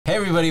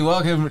everybody.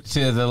 Welcome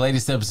to the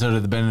latest episode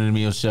of the Ben and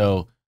Emil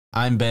Show.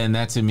 I'm Ben.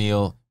 That's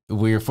Emil.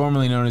 We were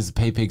formerly known as the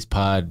Pay Pigs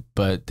Pod,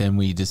 but then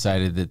we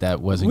decided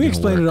that wasn't going to work. We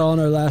explained it all in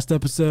our last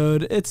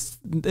episode. It's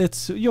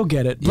you'll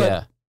get it. But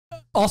yeah.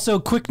 Also,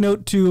 quick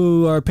note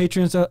to our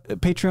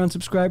Patreon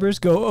subscribers: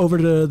 go over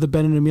to the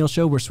Ben and Emil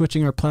Show. We're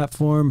switching our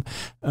platform,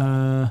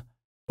 or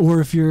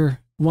if you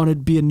want to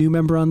be a new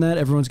member on that,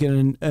 everyone's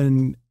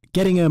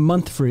getting a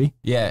month free.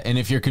 Yeah, and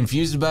if you're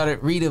confused about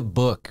it, read a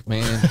book,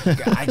 man. If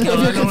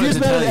you're confused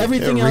about it,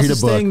 everything else is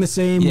staying the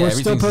same. Yeah, we're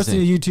still posting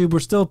to YouTube. We're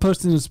still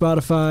posting to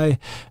Spotify,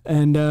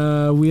 and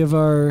we have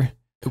our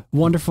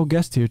wonderful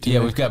guest here today.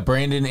 Yeah, we've got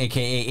Brandon,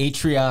 aka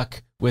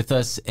Atrioc, with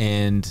us,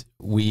 and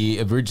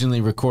we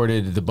originally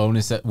recorded the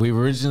bonus. We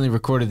originally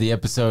recorded the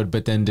episode,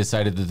 but then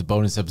decided that the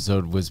bonus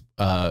episode was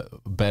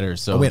better.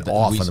 So we went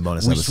off on the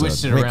bonus episode. We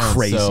switched it around.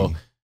 Crazy. So,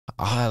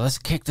 let's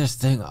kick this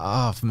thing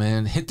off,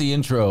 man. Hit the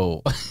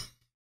intro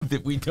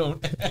that we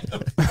don't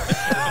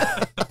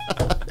have.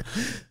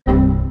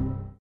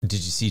 Did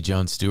you see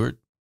Jon Stewart?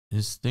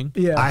 His thing?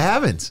 Yeah, I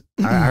haven't.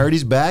 I heard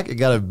he's back. It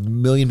got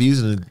 1 million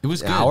views in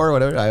an hour or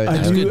whatever.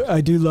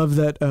 I do love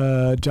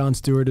that Jon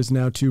Stewart is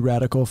now too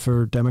radical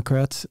for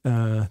Democrats.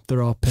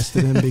 They're all pissed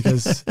at him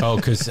because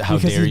how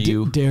dare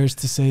you dares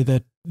to say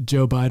that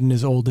Joe Biden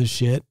is old as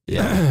shit.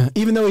 Yeah,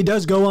 even though he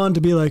does go on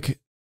to be like,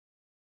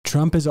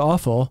 Trump is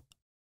awful,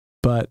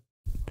 but.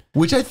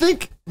 Which I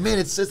think, man,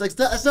 it's like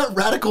that's not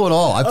radical at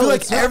all. I feel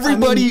like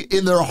everybody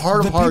in their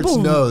heart of hearts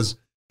knows.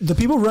 The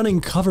people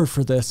running cover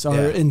for this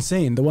are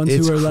insane. The ones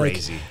who are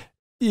crazy.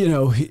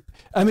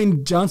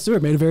 Jon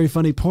Stewart made a very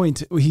funny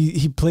point.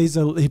 He plays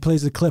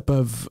a clip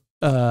of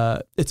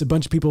it's a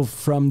bunch of people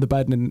from the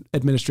Biden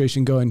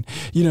administration going,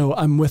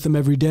 I'm with him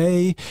every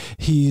day.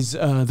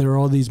 There are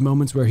all these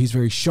moments where he's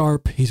very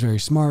sharp, he's very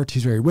smart,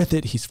 he's very with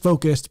it, he's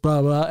focused,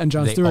 blah blah. And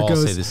Jon Stewart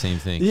goes, say the same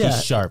thing. Yeah,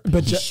 he's sharp,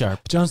 but he's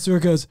sharp. Jon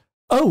Stewart goes,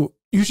 oh,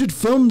 you should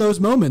film those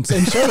moments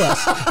and show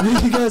us,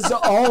 because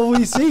all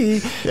we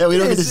see we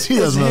don't get to see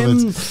those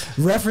moments.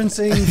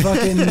 Referencing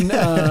fucking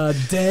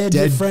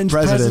dead French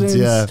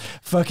presidents,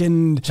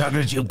 fucking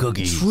chocolate chip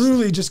cookies.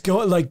 Truly just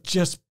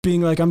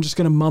being like, I'm just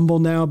going to mumble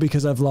now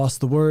because I've lost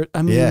the word.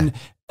 I mean,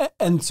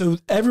 and so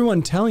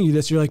everyone telling you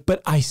this, you're like,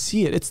 but I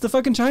see it. It's the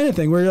fucking China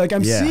thing where you're like,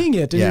 I'm seeing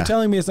it, and you're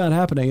telling me it's not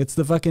happening. It's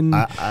the fucking.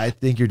 I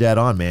think you're dead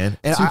on, man.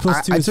 And 2 +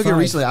 2 I is took 5. it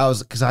recently.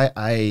 Because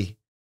I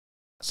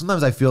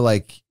sometimes I feel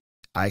like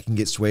I can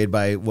get swayed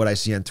by what I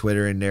see on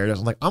Twitter and narratives.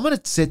 I'm like, I'm going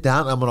to sit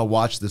down and I'm going to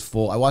watch this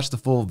I watched the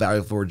full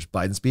Valley Forge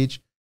Biden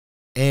speech,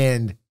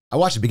 and I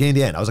watched it beginning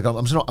to end. I was like,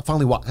 I'm just going to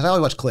finally watch, because I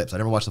only watch clips. I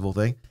never watched the full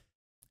thing.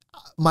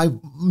 My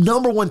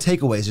number one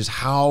takeaway is just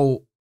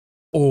how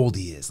old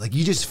he is. Like,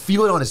 you just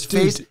feel it on his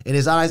face, in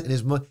his eyes, in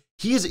his mouth.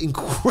 He is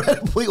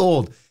incredibly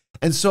old.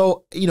 And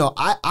so,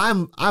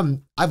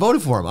 I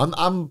voted for him.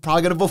 I'm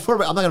probably going to vote for him,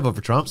 but I'm not going to vote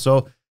for Trump.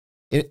 So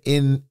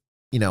in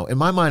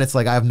my mind, it's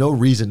like I have no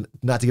reason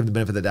not to give him the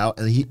benefit of the doubt.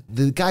 And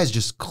the guy's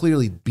just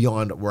clearly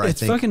beyond where I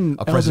think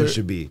a president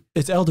should be.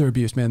 It's elder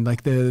abuse, man.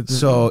 Like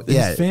his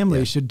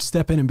family should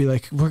step in and be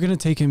like, we're going to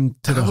take him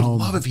to the home. I would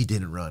love if he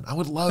didn't run. I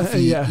would love if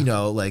he,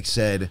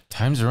 said.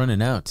 Time's running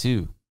out,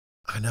 too.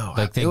 I know.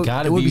 Like, it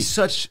would be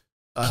such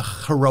a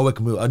heroic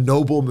move, a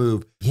noble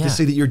move to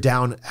say that you're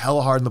down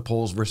hella hard in the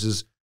polls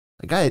versus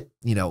a guy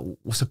that,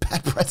 was a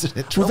bad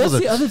president. Well, that's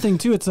the other thing,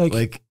 too. It's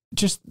like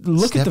just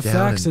look at the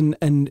facts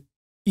and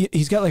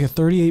he's got like a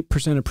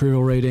 38%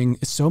 approval rating.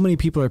 So many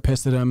people are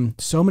pissed at him.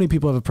 So many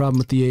people have a problem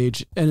with the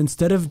age. And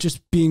instead of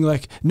just being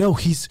like, no,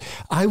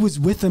 I was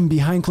with him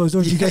behind closed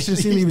doors. You guys should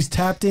have seen him. He was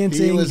tap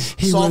dancing. He was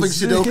solving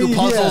Sudoku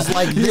puzzles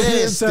like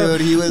this, dude.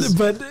 He was.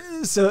 But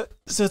so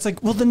it's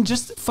like, well, then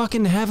just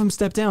fucking have him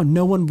step down.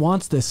 No one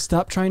wants this.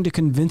 Stop trying to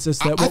convince us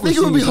that. I think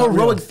it would be a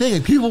heroic thing,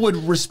 and people would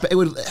respect. It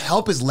would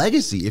help his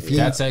legacy if he.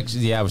 That's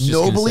actually, I was just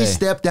nobly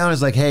stepped down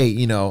as like, hey,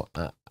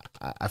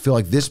 I feel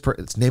like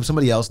name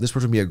somebody else. This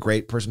person would be a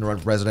great person to run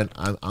for president.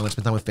 I'm going to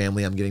spend time with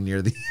family. I'm getting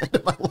near the end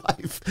of my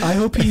life. I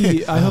hope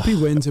he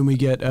wins and we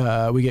get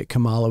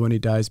Kamala when he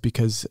dies,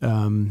 because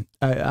I'm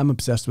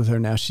obsessed with her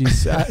now.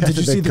 She's did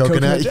you see the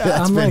coconut?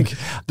 I'm like,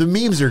 the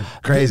memes are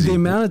crazy. The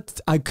amount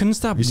I couldn't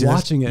stop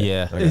watching it.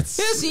 Yeah, okay.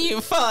 It's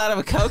you fall out of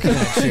a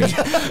coconut tree.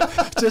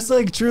 Just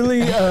like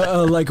truly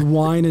like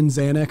wine and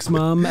Xanax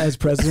mom as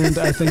president.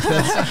 I think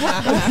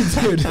that's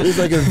dude. It's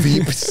like a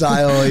Veep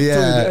style.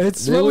 Yeah, dude,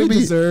 it's what we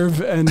deserve.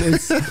 And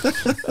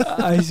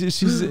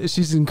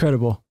she's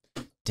incredible.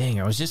 Dang,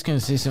 I was just going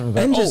to say something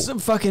about... And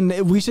just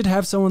fucking, we should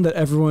have someone that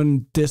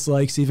everyone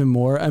dislikes even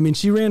more. I mean,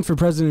 she ran for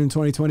president in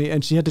 2020,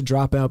 and she had to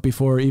drop out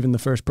before even the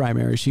first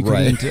primary. She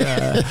couldn't...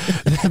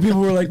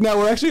 people were like, no,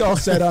 we're actually all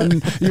set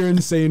on your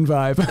insane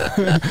vibe.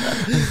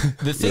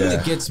 The thing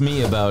that gets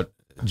me about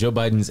Joe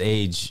Biden's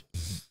age,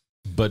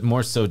 but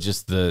more so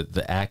just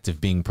the act of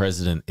being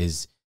president,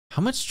 is...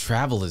 how much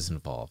travel is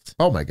involved?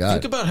 Oh my God.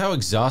 Think about how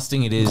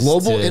exhausting it is.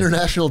 Global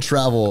international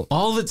travel.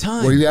 All the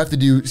time. Where you have to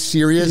do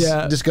serious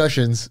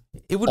discussions.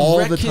 It would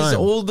wreck his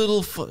old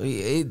little...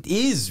 it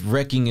is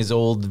wrecking his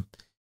old...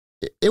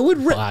 It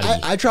would...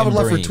 I traveled a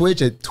lot for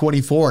Twitch at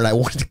 24, and I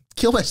wanted to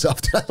kill myself.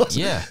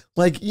 Yeah.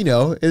 Like, you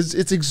know,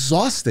 it's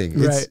exhausting.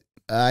 It's,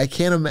 I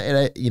can't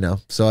imagine, you know,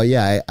 so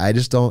yeah, I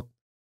just don't.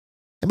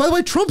 And by the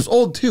way, Trump's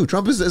old too.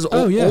 Trump is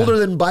older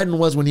than Biden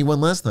was when he won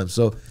last time.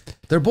 So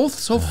they're both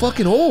so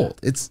fucking old.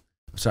 It's,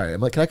 sorry,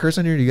 I'm like, can I curse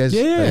on here? Do you guys?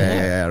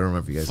 Yeah. I don't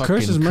remember if you guys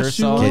curse as much as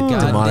you all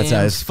want.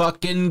 Demonetized.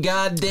 Fucking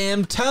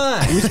goddamn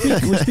time.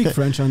 We speak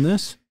French on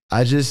this.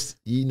 I just,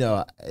 you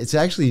know, it's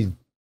actually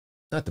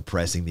not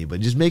depressing me, but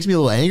it just makes me a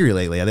little angry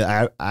lately.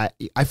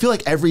 I feel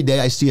like every day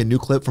I see a new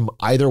clip from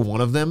either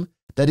one of them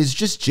that is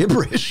just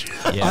gibberish.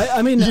 Yeah.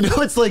 I mean, you know,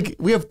 it's like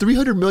we have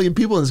 300 million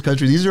people in this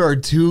country. These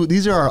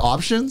are our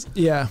options.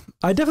 Yeah,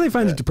 I definitely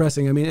find it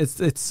depressing. I mean,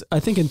 it's. I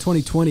think in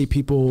 2020,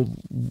 people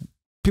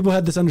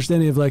had this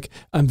understanding of like,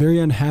 I'm very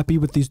unhappy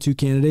with these two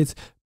candidates,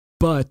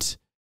 but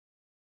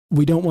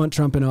we don't want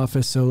Trump in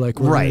office, so like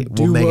we're gonna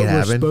do what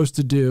we're supposed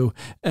to do.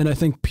 And I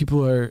think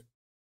people are.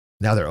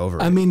 Now they're over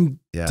it. I mean,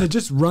 to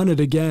just run it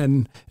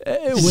again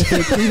with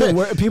it, even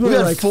where people we are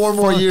have like 4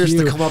 more years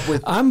to come up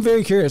with. I'm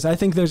very curious. I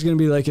think there's going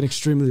to be like an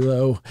extremely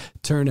low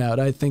turnout.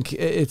 I think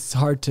it's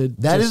hard to.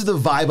 That is the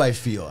vibe I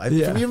feel.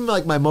 From even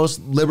like my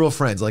most liberal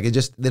friends, like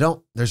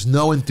there's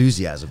no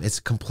enthusiasm. It's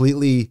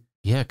completely.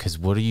 Yeah, because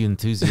what are you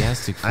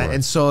enthusiastic for?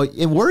 And so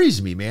it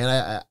worries me,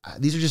 man.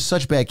 These are just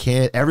such bad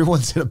candidates.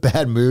 Everyone's in a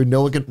bad mood.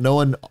 No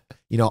one,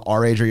 you know,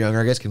 our age or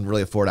younger, I guess, can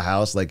really afford a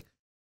house. Like,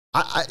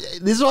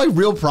 these are like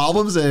real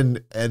problems,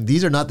 and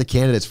these are not the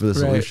candidates for the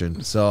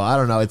solution. So I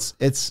don't know.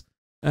 It's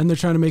and they're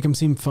trying to make them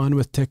seem fun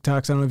with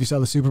TikToks. I don't know if you saw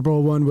the Super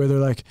Bowl one where they're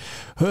like,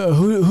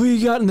 "Who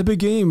you got in the big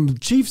game,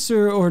 Chiefs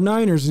or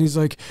Niners?" And he's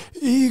like,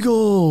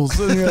 "Eagles."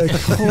 And you're like,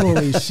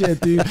 "Holy shit,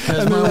 dude!"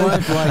 Because my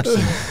wife likes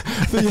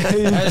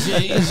it.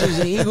 As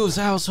an Eagles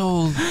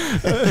household,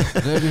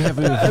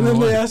 and then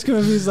they ask him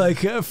if he's like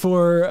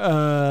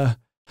for.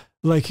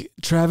 Like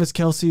Travis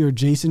Kelce or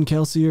Jason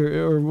Kelce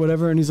or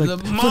whatever, and he's like,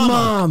 the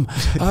mom,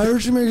 I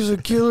heard she makes a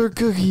killer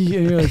cookie,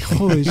 and you're like,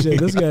 holy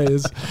shit, this guy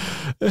is.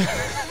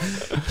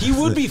 He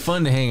would be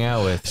fun to hang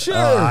out with. Sure,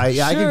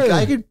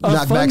 I could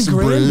knock back some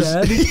brews.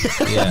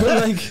 Yeah.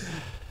 But like,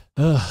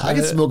 I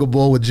could smoke a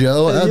bowl with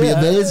Joe. That'd be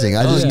amazing.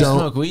 I just don't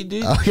smoke weed,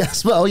 dude.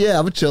 Oh yeah,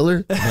 I'm a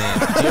chiller.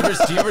 Man,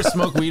 do you ever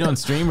smoke weed on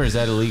stream, or is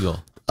that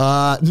illegal?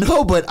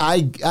 No, but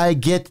I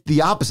get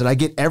the opposite. I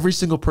get every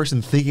single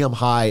person thinking I'm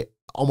high.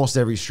 Almost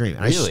every stream.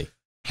 And really?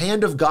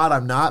 Hand of God,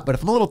 I'm not. But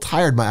if I'm a little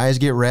tired, my eyes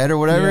get red or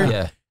whatever.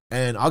 Yeah.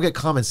 And I'll get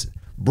comments.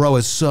 Bro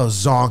is so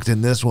zonked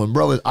in this one.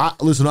 Bro is.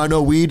 Listen, I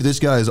know weed. This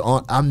guy is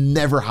on. I'm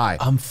never high.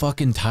 I'm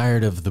fucking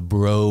tired of the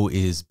bro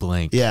is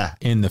blank. Yeah.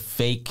 And the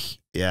fake.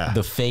 Yeah.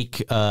 The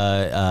fake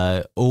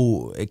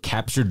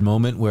captured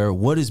moment where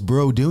what is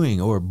bro doing,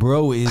 or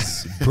bro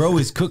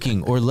is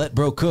cooking, or let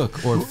bro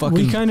cook, or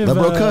fucking kind of, let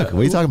bro cook.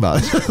 What are you talking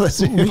about?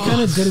 We kind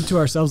of did it to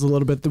ourselves a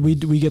little bit.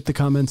 We get the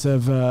comments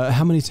of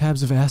how many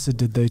tabs of acid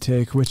did they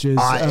take, which is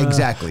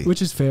exactly,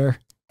 which is fair.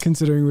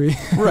 Considering we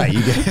right,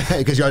 you get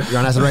because you're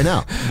on acid right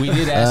now. We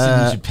did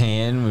acid in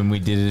Japan when we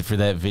did it for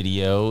that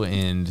video,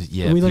 and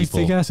we like to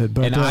take acid.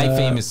 But and I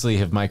famously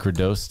have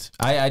microdosed.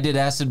 I did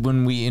acid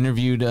when we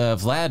interviewed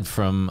Vlad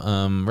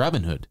from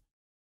Robin Hood.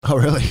 Oh,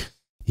 really?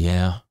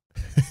 Yeah,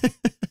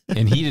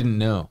 and he didn't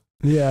know.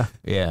 Yeah.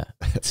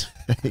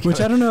 Which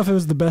I don't know if it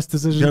was the best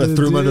decision. You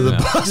threw him under the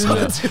bus.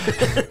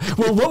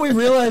 Well, what we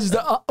realized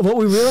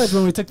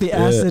when we took the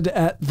acid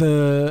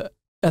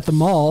at the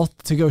mall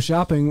to go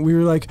shopping, we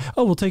were like,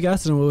 oh, we'll take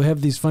acid and we'll have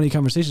these funny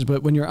conversations.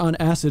 But when you're on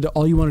acid,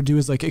 all you want to do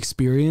is like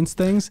experience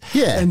things.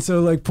 Yeah. And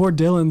so like poor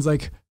Dylan's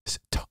like,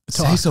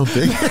 say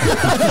something.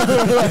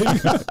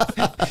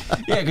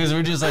 Yeah, because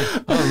we're just like,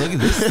 oh, look at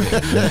this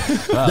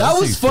thing. Wow, that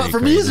was fun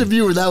for me as a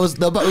viewer. That was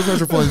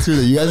fun too.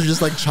 That you guys were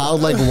just like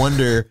childlike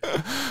wonder,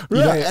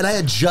 right? And I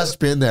had just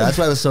been there. That's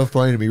why it was so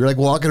funny to me. You're like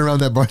walking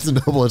around that Barnes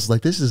and Noble. It's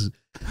like this is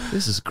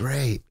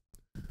great.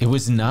 It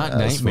was not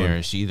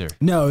nightmarish either.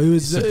 No, it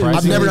was.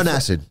 I've never done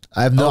acid.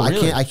 I have no.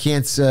 Really? I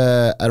can't.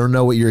 I don't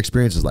know what your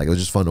experience is like. It was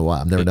just fun to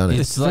watch. I've never done it.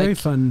 It's a very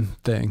fun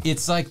thing.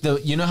 It's like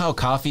you know how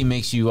coffee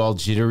makes you all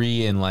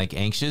jittery and like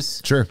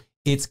anxious. Sure.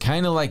 It's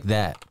kind of like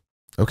that.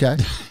 Okay,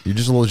 you're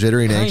just a little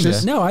jittery and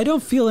anxious. No, I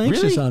don't feel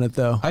anxious on it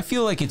though. I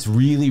feel like it's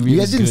really, really. You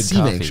guys didn't good seem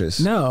coffee. anxious.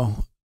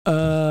 No.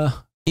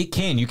 You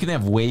can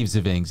have waves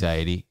of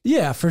anxiety.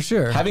 Yeah, for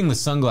sure. Having the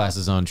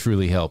sunglasses on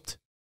truly helped.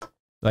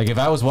 Like if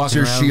I was walking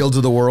your around, shields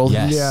of the world.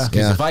 Yes. Yeah.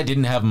 Because if I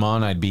didn't have them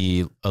on, I'd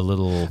be a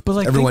little. But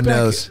like everyone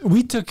knows.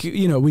 We took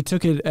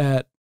it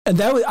at, and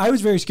I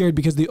was very scared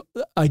because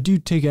I do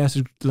take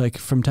acid like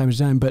from time to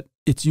time, but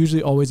it's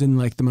usually always in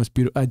like the most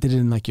beautiful. I did it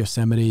in like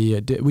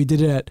Yosemite. We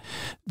did it at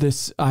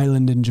this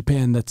island in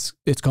Japan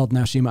it's called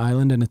Naoshima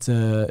Island, and it's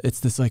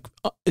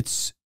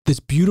this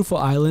beautiful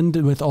island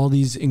with all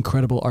these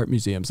incredible art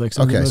museums. Like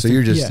okay, so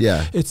you're just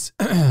It's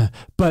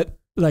but.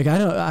 Like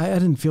I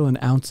didn't feel an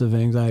ounce of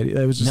anxiety.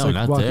 I was just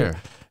not walking. there.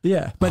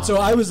 Yeah, but so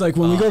I was like,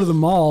 when we go to the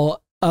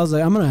mall, I was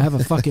like, I'm gonna have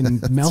a fucking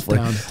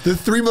meltdown. The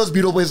three most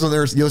beautiful places on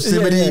earth: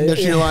 Yosemite,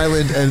 National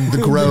Island, and the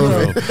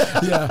Grove.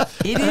 Yeah,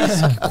 it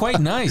is quite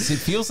nice. It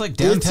feels like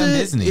downtown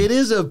Disney. It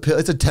is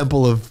it's a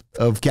temple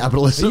of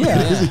capitalism.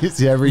 Yeah. You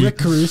see Rick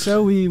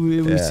Caruso.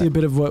 We see a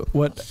bit of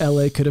what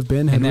LA could have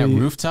been. And that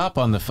rooftop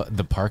on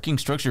the parking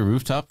structure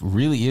rooftop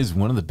really is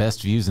one of the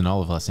best views in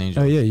all of Los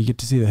Angeles. Oh yeah, you get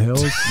to see the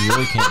hills. You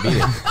really can't beat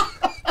it.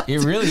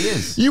 It really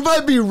is. You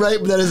might be right,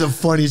 but that is a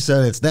funny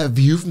sentence. That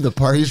view from the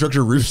parking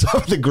structure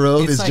rooftop of the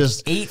Grove is like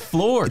just 8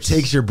 floors. It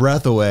takes your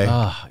breath away.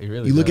 It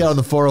really you look does. out on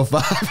the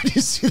 405 and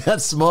you see that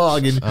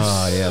smog. And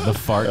oh yeah, the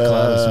fart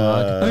cloud of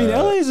smog. I mean,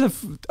 LA is a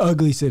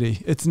ugly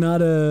city. It's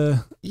not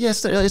a.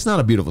 Yes, it's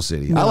not a beautiful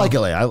city. No. I like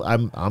LA.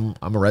 I'm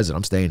a resident.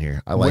 I'm staying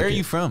here. I like. Where are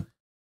you from?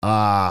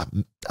 I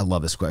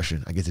love this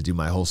question. I get to do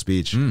my whole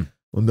speech. I'm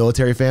a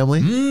military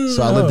family,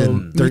 so I lived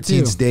in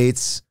 13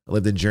 states. I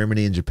lived in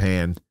Germany and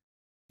Japan.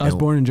 I was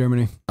born in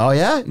Germany. Oh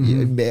yeah,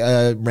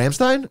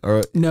 Ramstein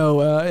or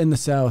no? In the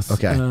south.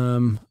 Okay.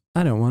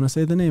 I don't want to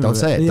say the name. Don't of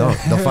say it. Yeah.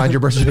 Don't find your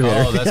birth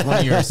certificate. Oh, that's one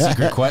of your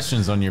secret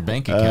questions on your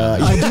bank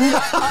account.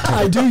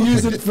 I do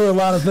use it for a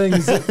lot of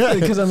things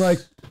because I'm like.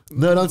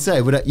 No, don't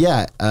say. But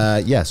yeah.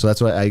 So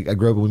that's why I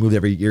grew up. And we moved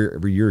every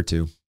year or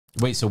two.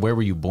 Wait, so where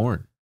were you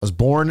born? I was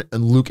born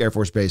in Luke Air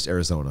Force Base,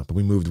 Arizona, but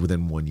we moved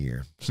within 1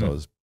 year, so I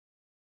was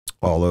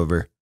all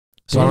over.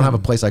 So I don't have a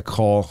place I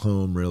call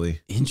home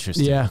really.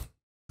 Interesting. Yeah.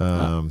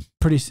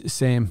 Pretty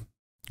same.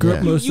 Grew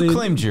up mostly. You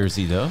claim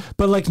Jersey though,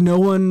 but like no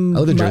one. I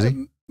lived in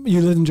Jersey.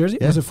 You lived in Jersey?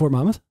 Yeah. Was it Fort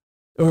Monmouth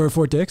or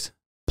Fort Dix?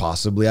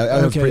 Possibly.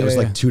 It was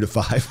like 2 to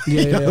 5.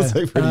 Yeah, I was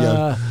like pretty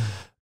young.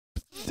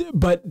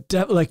 But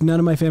like none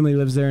of my family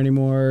lives there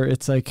anymore.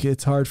 It's like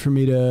it's hard for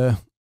me to.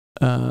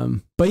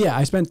 But yeah,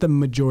 I spent the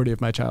majority of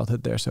my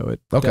childhood there, so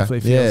it definitely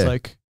feels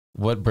like.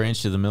 What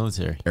branch of the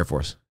military? Air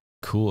Force.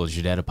 Cool. Is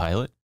your dad a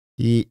pilot?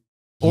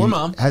 Or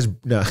mom? Has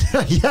no.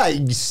 Yeah,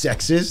 you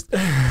sexist.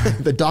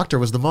 The doctor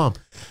was the mom.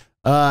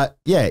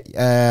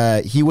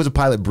 He was a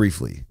pilot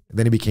briefly.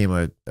 Then he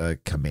became a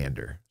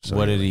commander. So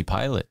what did he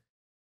pilot?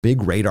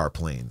 Big radar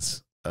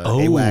planes.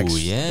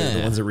 AWACS,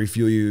 the ones that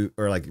refuel you,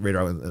 or like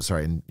radar.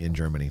 Sorry, in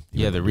Germany.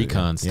 Yeah, the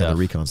recon stuff. Yeah, the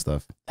recon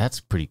stuff.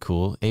 That's pretty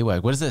cool.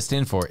 AWAC. What does that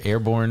stand for?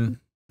 Airborne.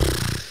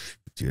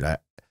 Dude,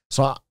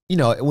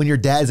 when your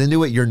dad's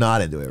into it, you're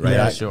not into it, right?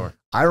 Yeah, sure.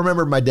 I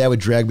remember my dad would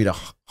drag me to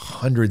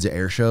hundreds of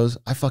air shows.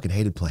 I fucking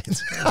hated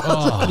planes.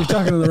 Oh. You're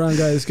talking to the wrong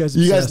guy. This guy's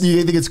you obsessed.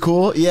 think it's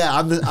cool? Yeah,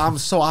 I'm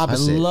so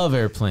opposite. I love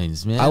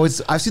airplanes, man.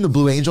 I've seen the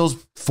Blue Angels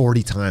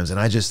 40 times, and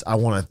I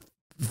want to.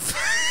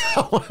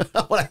 I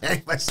want to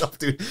hang myself,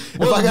 dude.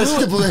 Well, if I got to see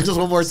the Blue Angels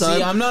one more time.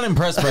 See, I'm not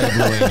impressed by the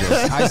Blue Angels.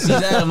 I see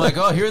that. I'm like,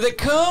 oh, here they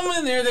come,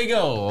 and there they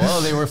go. Oh,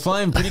 they were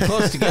flying pretty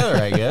close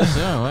together, I guess.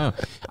 Oh, wow.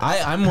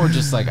 I'm more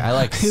just like, I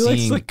like seeing. He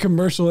likes like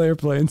commercial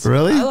airplanes.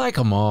 Really? I like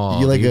them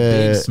all. You like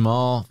big,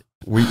 small.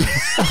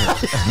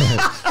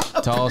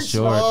 Tall,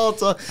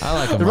 short. I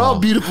like them. They're all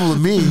beautiful to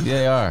me.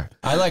 They are.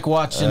 I like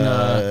watching.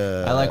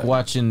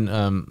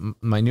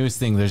 My newest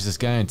thing. There's this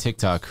guy on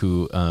TikTok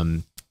who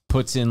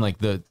puts in like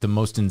the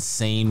most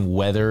insane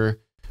weather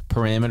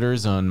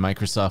parameters on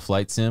Microsoft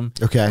Flight Sim.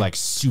 Okay. Like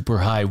super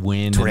high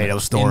wind, tornado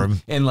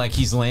storm, and like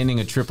he's landing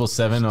a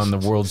 777 on the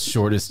world's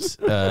shortest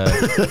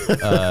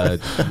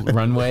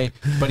runway.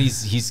 But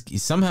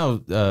he's somehow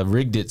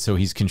rigged it so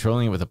he's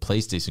controlling it with a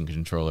PlayStation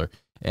controller.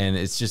 And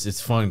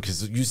it's fun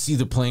because you see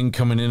the plane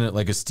coming in at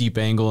like a steep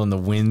angle and the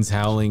wind's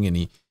howling, and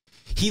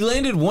he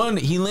landed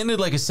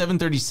like a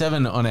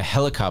 737 on a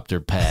helicopter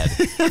pad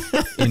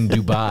in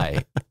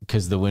Dubai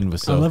because the wind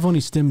was so. I love when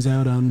he stims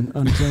out on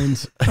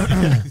planes.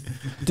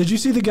 Did you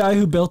see the guy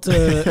who built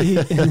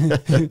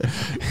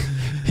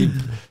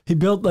he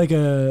built like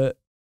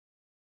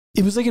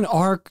it was like an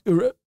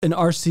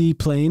RC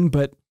plane,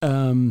 but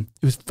it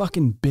was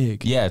fucking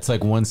big. Yeah, it's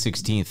like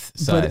 1/16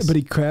 size. But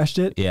he crashed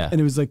it. Yeah, and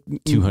it was like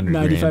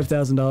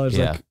 $95,000.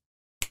 Yeah, like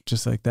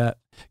just like that.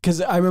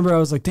 Because I remember I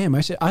was like, damn,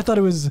 I thought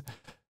it was.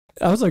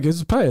 I was like, it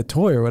was probably a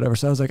toy or whatever.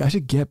 So I was like, I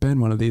should get Ben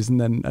one of these. And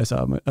then I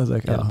saw him. I was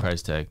like, the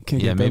price tag.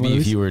 Yeah, maybe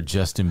if you were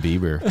Justin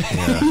Bieber. Yeah.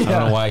 I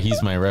don't know why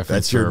he's my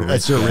reference.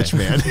 That's your rich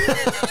man.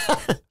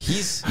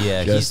 He's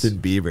Justin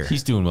Bieber.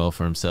 He's doing well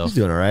for himself. He's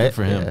doing all right. Good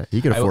for him. Yeah, he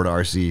can afford an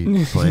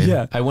RC plane.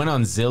 Yeah. I went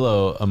on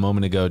Zillow a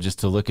moment ago just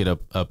to look at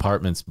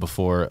apartments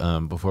before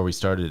we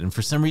started, and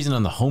for some reason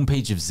on the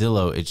homepage of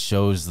Zillow it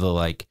shows the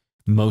like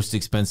most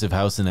expensive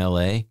house in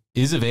LA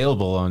is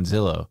available on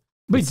Zillow.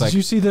 Wait, did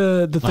you see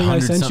the thing I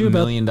sent you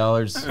about $100 million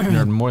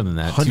or more than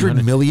that?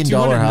 $100 million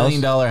 $200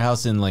 million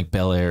house in like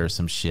Bel Air or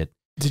some shit.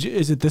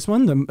 Is it this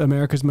one? The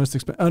America's most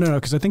expensive? Oh no,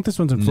 because I think this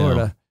one's in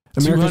Florida.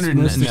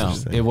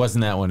 It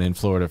wasn't that one in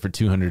Florida for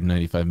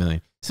 $295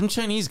 million. Some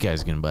Chinese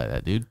guy's gonna buy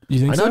that, dude. You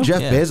think I know so?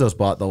 Jeff Bezos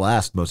bought the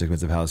last most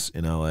expensive house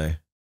in LA.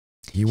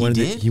 He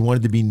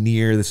wanted to be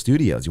near the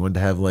studios. He wanted to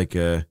have like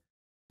a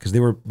because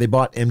they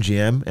bought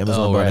MGM.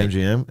 Amazon bought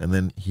MGM, and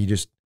then he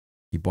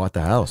bought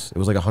the house. It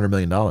was like $100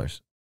 million.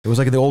 It was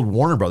like the old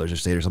Warner Brothers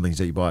estate or something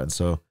that he bought, and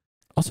so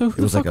also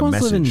who the fuck wants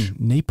to live in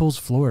Naples,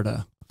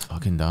 Florida?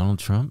 Fucking Donald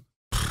Trump.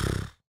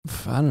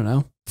 I don't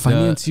know.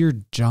 Financier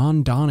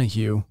John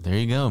Donahue. There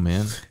you go,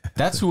 man.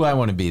 That's who I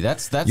want to be.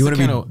 That's You the want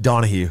to kind be of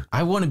Donahue.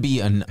 I want to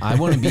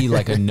be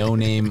like a no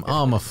name.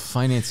 Oh, I'm a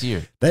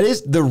financier. That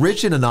is the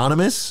rich and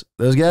anonymous.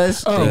 Those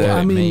guys. Oh, They got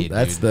I it mean, made,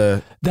 That's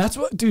dude. that's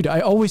what, dude.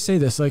 I always say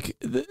this. Like,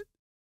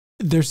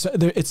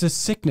 it's a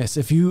sickness.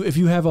 If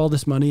you have all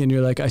this money and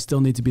you're like, I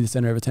still need to be the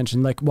center of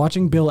attention. Like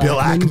watching Bill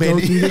Ackman go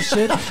through this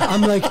shit.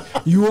 I'm like,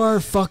 you are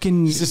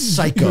fucking He's a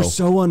psycho. You're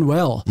so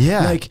unwell.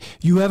 Yeah. Like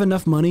you have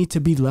enough money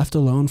to be left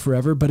alone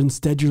forever, but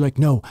instead you're like,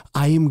 no,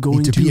 I am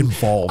going to be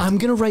involved. I'm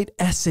gonna write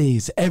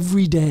essays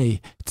every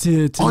day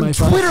to on my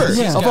Twitter.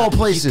 Yeah. Of all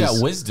places. He's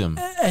got wisdom.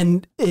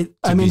 And it,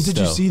 I mean, did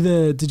you bestow.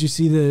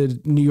 see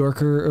the New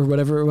Yorker or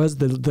whatever it was,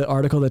 the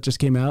article that just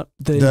came out?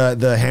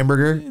 The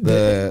hamburger.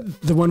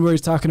 The one where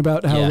he's talking about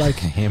how Yeah, like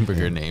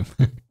hamburger name.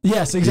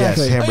 yes,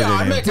 exactly. Yes, Yeah, I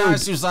name. met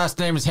guys whose last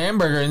name is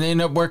Hamburger, and they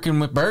end up working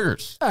with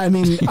burgers. I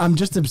mean, I'm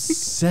just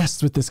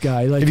obsessed with this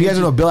guy. Like, If you guys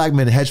don't know, Bill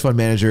Ackman, hedge fund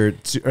manager. I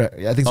think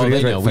that's Oh, what he they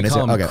is, know. right? We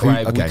call him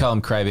Okay. we call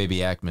him Crybaby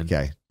Ackman.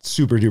 Okay.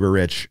 Super duper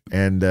rich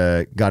and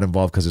got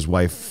involved because his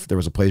wife, there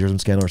was a plagiarism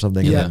scandal or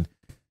something. Yeah. And then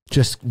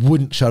just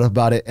wouldn't shut up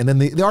about it. And then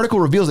the article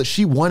reveals that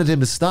she wanted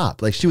him to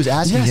stop. Like she was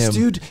asking yes, him.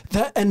 dude.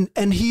 That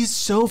and he's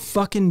so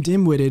fucking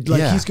dim-witted. Like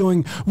Yeah. he's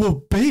going,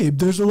 well, babe,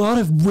 there's a lot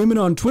of women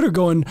on Twitter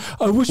going,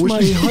 I wish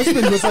my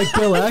husband was like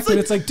Bill Ackman.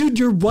 It's like, dude,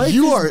 your wife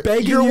is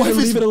begging you to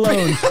leave it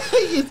alone.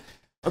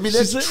 I mean,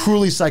 that's She's-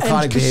 truly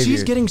psychotic Because behavior.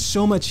 she's getting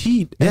so much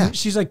heat. Yeah. And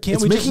she's like, can't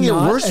It's we just making it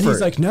not? worse And for he's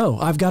her. like, no,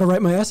 I've got to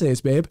write my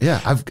essays, babe.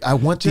 Yeah, I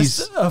want these.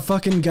 Just a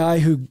fucking guy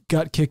who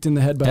got kicked in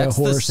the head by That's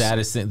a horse. the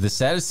saddest thing. The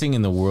saddest thing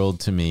in the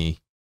world to me,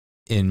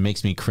 and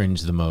makes me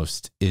cringe the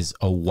most, is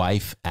a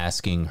wife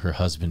asking her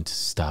husband to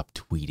stop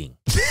tweeting.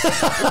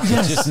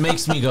 It just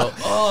makes me go,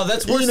 oh,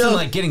 that's worse than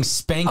like getting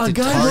spanked a at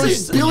guy Target.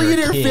 worth- when you're a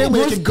Billionaire kid. family.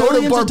 They Worth can go to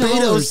billions of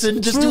Barbados dollars.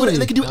 and just do Truly. it.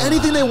 They can do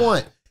anything they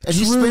want. And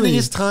he's Truly. spending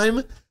his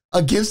time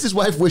against his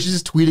wife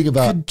wishes, tweeting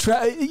about.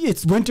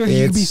 It's winter.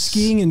 He could be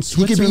skiing in He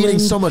Switzerland. could be eating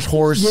so much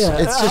horse. Yeah,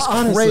 It's just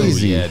honestly.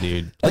 crazy. Yeah,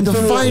 dude. And the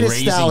Raising finest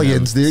them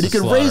stallions, dude. to He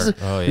can slaughter. raise.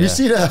 Oh, yeah. You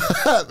seen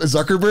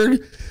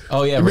Zuckerberg?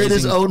 Oh, yeah. He made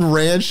his raising- own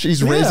ranch.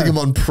 He's raising him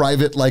on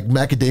private like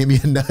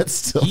macadamia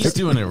nuts. He's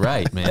doing it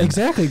right, man.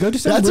 Exactly. Go do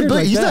something That's weird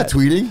like he's that.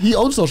 not tweeting. He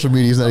owns social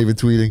media. He's not even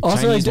tweeting.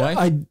 Also, Chinese wife?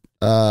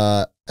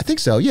 I think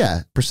so.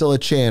 Yeah, Priscilla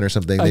Chan or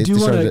something. I They do want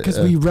to, started, because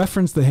we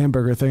referenced the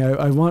hamburger thing.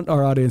 I want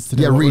our audience to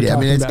know. Yeah, what read we're it. I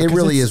mean, talking about, it 'cause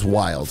really it's is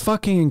wild.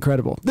 fucking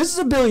incredible. This is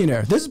a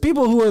billionaire. This is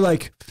people who are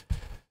like,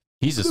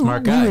 He's a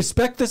smart we guy.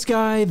 respect this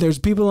guy. There's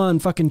people on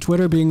fucking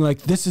Twitter being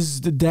like, this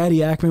is the Daddy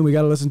Ackman. We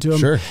got to listen to him.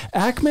 Sure.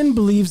 Ackman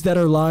believes that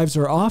our lives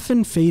are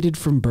often fated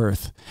from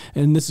birth.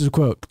 And this is a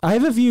quote. I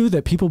have a view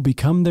that people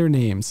become their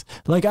names.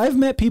 Like I've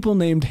met people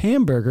named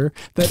Hamburger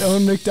that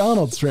own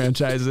McDonald's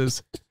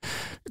franchises.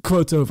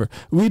 Quote's over.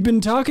 We'd been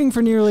talking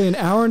for nearly an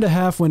hour and a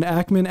half when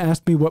Ackman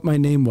asked me what my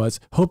name was,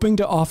 hoping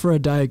to offer a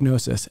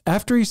diagnosis.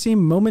 After he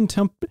seemed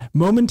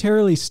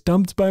momentarily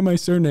stumped by my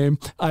surname,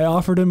 I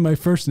offered him my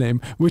first name,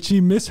 which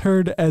he misheard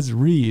as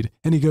Reed.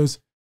 And he goes,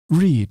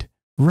 Reed,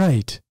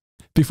 right.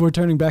 Before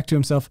turning back to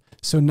himself,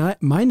 so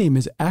not, my name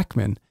is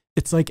Ackman.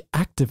 It's like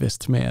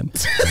activist man.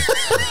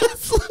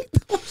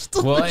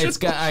 Well, I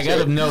got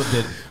to note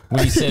that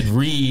when he said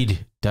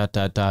read ...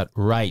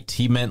 right,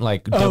 he meant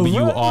like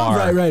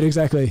WR. Right,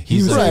 exactly. He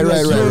He's was like,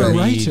 like, you're a read,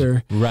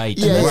 writer. Right.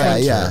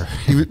 Yeah.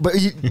 But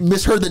he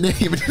misheard the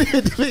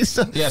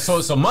name. Yeah,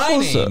 so my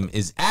name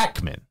is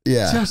Ackman.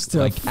 Yeah. Just a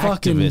Like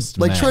fucking activist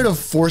Like man. trying to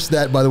force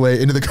that, by the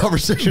way, into the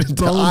conversation. I'm an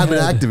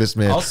Bonehead. activist,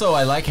 man. Also,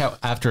 I like how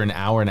after an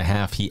hour and a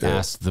half, he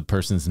asked the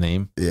person's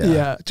name.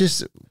 Yeah.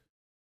 Just,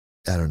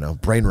 I don't know,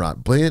 brain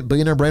rot.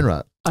 Billionaire brain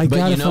rot. I But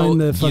gotta you know-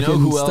 find the you fucking know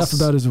who stuff else-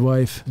 about his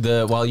wife.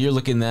 While you're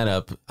looking that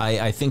up,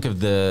 I think of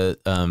the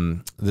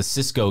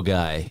Cisco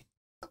guy.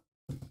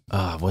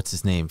 What's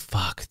his name?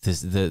 Fuck. The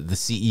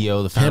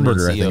CEO, the founder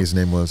Hamburger, and I CEO. think his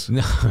name was.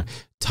 No,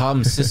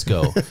 Tom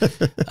Cisco,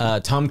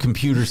 Tom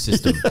Computer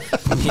System.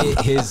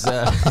 His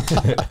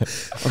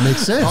That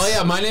makes sense. oh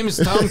yeah, my name is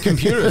Tom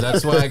Computer.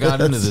 That's why I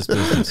got into this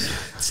business.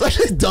 It's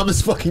actually the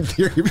dumbest fucking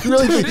theory. It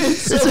really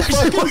it's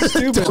actually one of the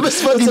stupid.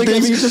 dumbest fucking It's like,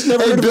 things have you just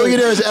never heard a of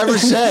billionaire has ever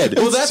said.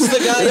 Well, that's the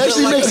guy. It that,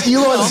 actually like, makes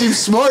Elon seem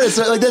smart. It's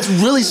like that's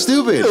really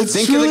stupid.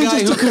 Think of the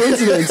guy who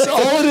coincidence.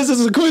 All it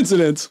is a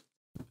coincidence.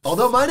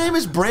 Although my name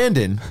is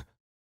Brandon,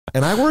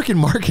 and I work in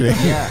marketing.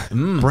 Yeah.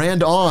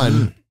 Brand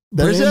on.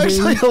 There's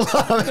Branding. actually a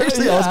lot. I was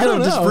I going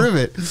don't to know. disprove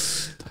it.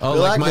 Oh,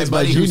 Bill like my Ackman's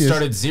buddy who genius.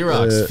 started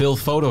Xerox, Phil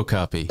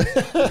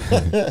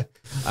Photocopy.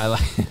 I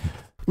like.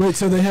 Wait,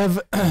 so they have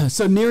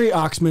so Neri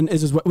Oxman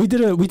is his. We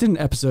did an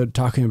episode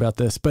talking about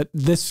this, but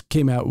this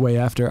came out way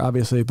after,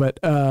 obviously. But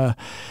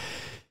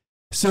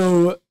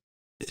so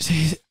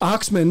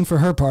Oxman, for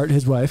her part,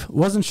 his wife,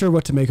 wasn't sure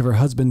what to make of her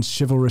husband's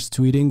chivalrous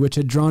tweeting, which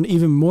had drawn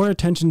even more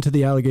attention to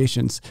the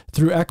allegations.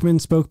 Through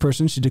Ackman's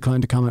spokesperson, she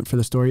declined to comment for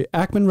the story.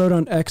 Ackman wrote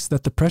on X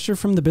that the pressure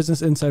from the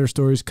Business Insider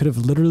stories could have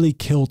literally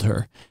killed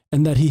her.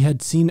 and that he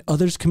had seen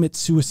others commit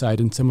suicide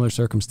in similar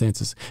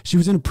circumstances. She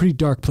was in a pretty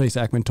dark place,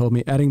 Ackman told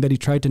me, adding that he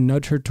tried to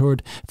nudge her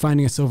toward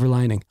finding a silver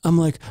lining. I'm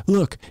like,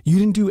 look, you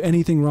didn't do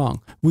anything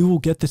wrong. We will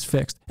get this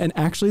fixed. And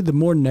actually, the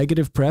more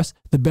negative press,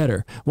 the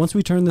better. Once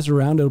we turn this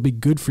around, it'll be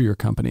good for your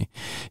company.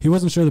 He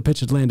wasn't sure the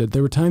pitch had landed.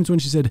 There were times when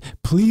she said,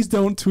 please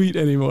don't tweet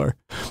anymore.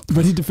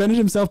 But he defended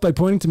himself by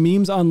pointing to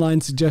memes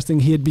online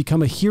suggesting he had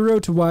become a hero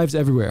to wives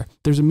everywhere.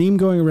 There's a meme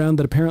going around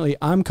that apparently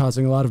I'm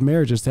causing a lot of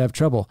marriages to have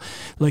trouble.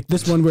 Like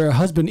this one where a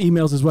husband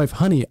emails his wife,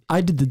 honey,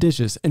 I did the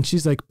dishes. And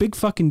she's like, big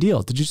fucking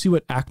deal. Did you see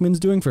what Ackman's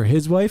doing for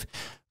his wife?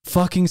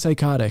 Fucking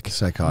psychotic.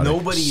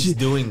 Nobody's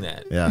doing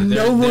that. Yeah.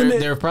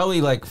 They're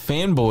probably like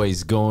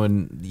fanboys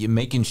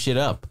making shit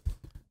up.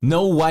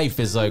 No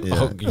wife is like,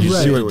 oh, you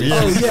see what we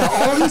Oh yeah,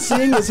 all he's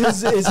seeing is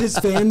his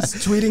fans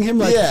tweeting him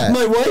like,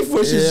 my wife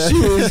wishes she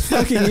was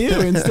fucking you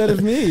instead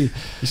of me.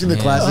 You seen the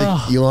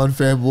classic Elon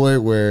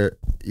fanboy where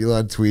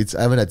Elon tweets,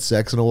 I haven't had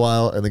sex in a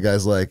while, and the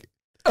guy's like,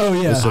 oh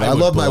yeah, listen, I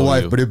love my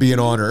wife, but it'd be an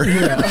honor.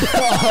 Yeah.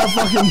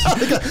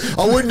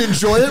 I wouldn't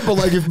enjoy it, but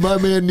like if my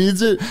man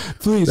needs it,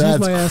 please use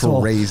my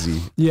asshole.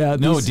 Crazy. Yeah.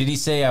 No, did he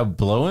say I'll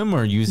blow him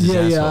or use his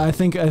asshole? Yeah, I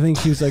think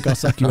he was like, I'll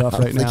suck you off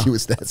right now. I think he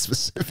was that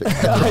specific.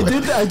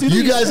 I did.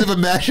 You guys have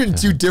imagined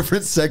two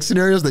different sex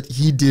scenarios that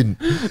he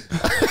didn't.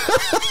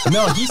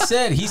 No, he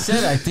said,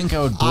 I think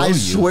I would blow you. I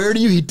swear to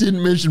you, he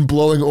didn't mention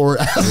blowing or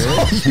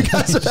asshole. You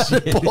guys have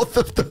had both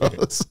of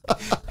those.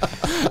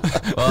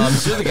 Well, I'm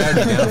sure the guy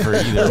would be down for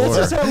either That's or.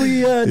 just how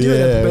we do it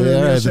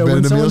at the Ben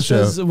and Emil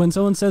show. When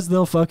someone says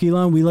they'll fuck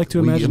Elon, we like to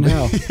imagine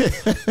how.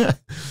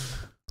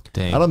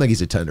 Dang. I don't think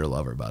he's a tender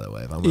lover, by the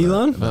way. If I'm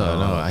Elon?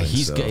 No,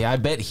 he's so. gay. I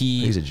bet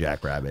he's a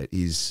jackrabbit.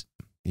 He's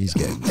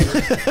gay.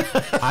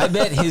 I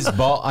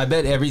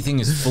bet everything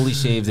is fully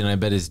shaved, and I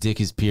bet his dick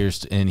is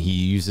pierced, and he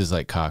uses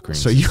like cock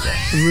rings. So you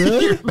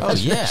really? Oh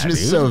yeah, dude.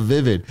 It's so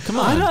vivid. Come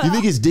on, you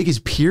think his dick is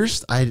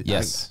pierced?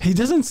 Yes. He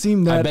doesn't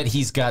seem that. I bet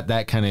he's got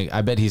that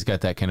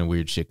kind of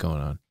weird shit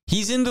going on.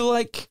 He's into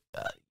like,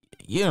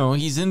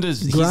 he's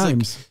into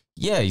Grimes.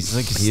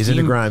 He's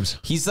into Grimes.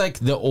 He's like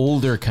the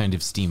older kind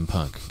of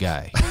steampunk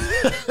guy.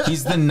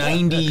 He's the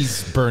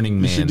 90s Burning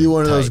Man. You should do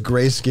one of those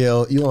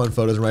grayscale Elon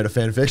photos and write a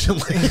fan fiction.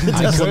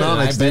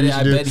 I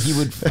bet he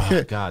would.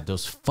 Oh God,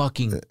 those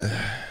fucking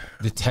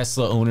the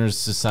Tesla Owners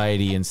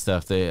Society and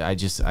stuff. I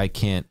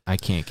can't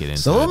get into.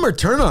 Some of them are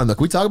turn on. Look,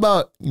 we talk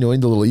about in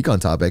the little econ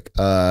topic.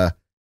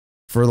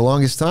 For the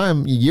longest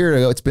time, a year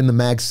ago, it's been the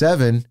Mag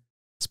 7.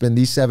 It's been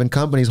these 7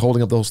 companies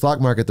holding up the whole stock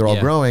market. They're all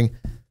growing.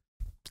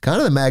 It's kind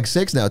of the Mag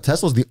 6 now.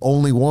 Tesla's the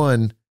only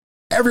one.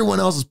 Everyone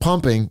else is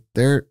pumping.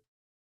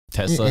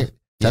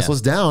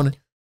 Tesla's down.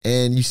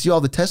 And you see all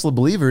the Tesla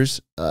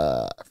believers,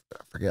 I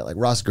forget, like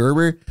Ross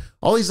Gerber,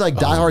 all these like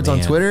diehards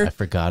on Twitter. I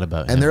forgot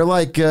about him. And they're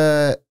like,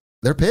 they're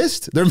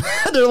pissed. They're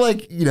mad. They're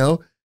like,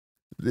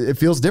 it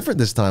feels different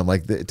this time.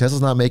 Like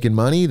Tesla's not making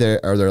money. They're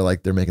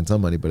making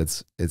some money,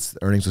 but its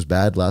earnings was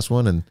bad last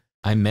one. And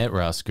I met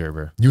Ross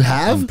Gerber. You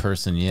have? In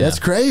person, yeah. That's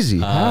crazy.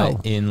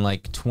 How? In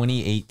like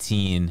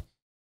 2018,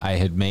 I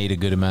had made a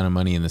good amount of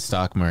money in the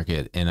stock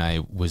market, and I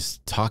was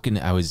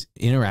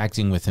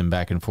interacting with him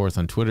back and forth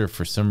on Twitter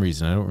for some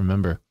reason. I don't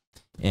remember.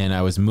 And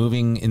I was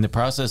in the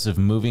process of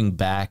moving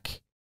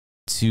back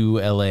to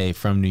LA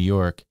from New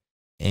York,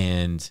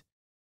 and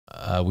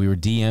we were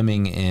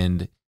DMing,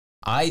 and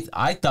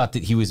I thought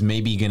that he was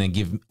maybe going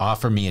to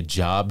offer me a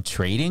job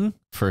trading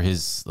for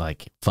his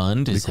like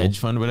fund, his hedge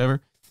fund,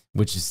 whatever,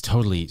 which is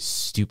totally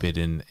stupid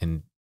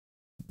and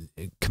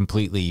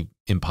completely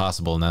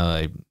impossible now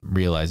that I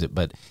realize it.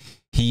 But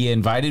he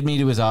invited me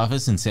to his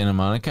office in Santa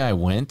Monica. I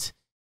went,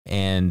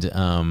 and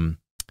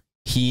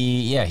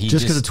he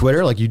just because of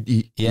Twitter, like you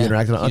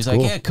interacted on. He's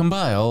like, yeah, come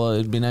by.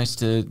 It'd be nice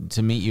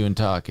to meet you and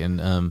talk.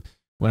 And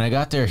when I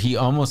got there, he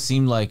almost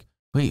seemed like,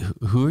 wait,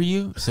 who are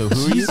you? So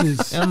who are you? And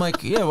I'm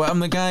like, yeah, well, I'm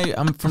the guy.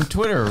 I'm from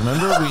Twitter.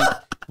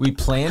 Remember we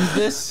planned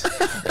this?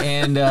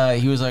 And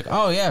he was like,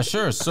 oh yeah,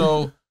 sure.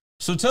 So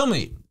tell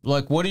me,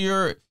 like,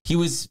 he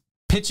was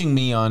pitching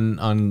me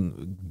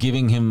on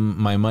giving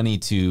him my money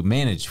to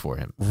manage for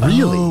him.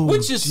 Really?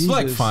 Which is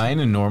like fine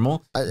and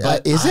normal.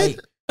 Is it?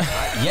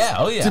 Yeah.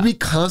 Oh yeah. To be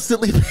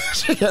constantly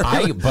pitching. But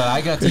I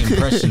got the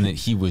impression that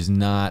he was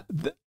not.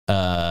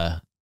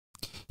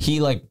 He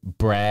like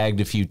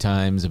bragged a few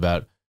times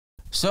about.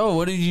 So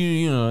what did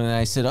you and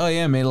I said, oh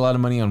yeah, I made a lot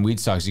of money on weed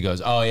stocks. He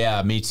goes, oh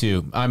yeah, me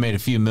too. I made a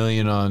few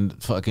million on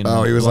fucking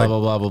he was blah, like, blah,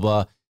 blah, blah,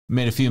 blah.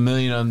 Made a few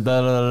million on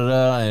blah, blah, blah,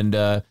 blah. And,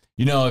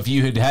 if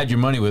you had your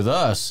money with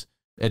us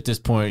at this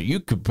point, you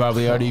could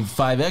probably already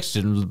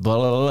 5X and blah,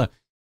 blah, blah.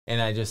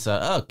 And I just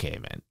thought, okay,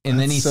 man. And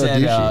then he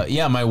said,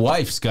 yeah, my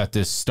wife's got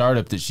this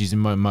startup that she's in.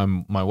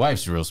 My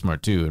wife's real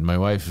smart too. And my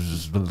wife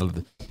is blah, blah,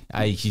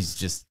 blah. He's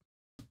just.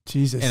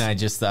 Jesus. And I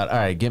just thought, all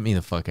right, get me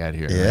the fuck out of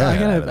here. Yeah.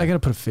 I gotta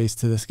put a face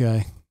to this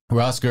guy.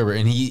 Ross Gerber,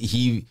 and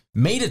he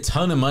made a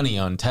ton of money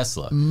on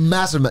Tesla.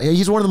 Massive.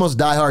 He's one of the most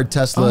diehard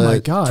Tesla Oh my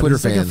God, Twitter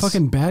he's fans. like a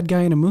fucking bad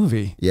guy in a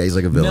movie. Yeah, he's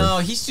like a villain. No,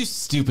 he's too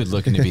stupid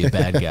looking to be a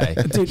bad guy.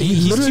 Dude,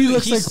 he literally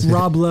looks like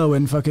Rob Lowe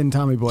in fucking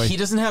Tommy Boy. He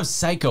doesn't have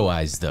psycho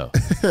eyes though.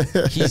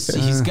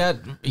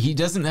 He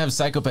doesn't have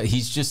psychopath.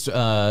 He's just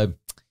how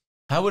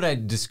would I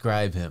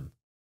describe him?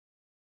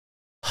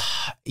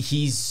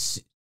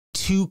 He's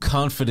too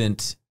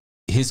confident.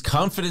 His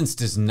confidence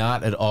does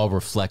not at all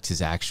reflect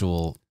his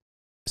actual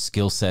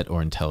skill set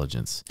or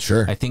intelligence.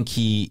 Sure. I think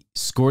he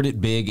scored it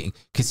big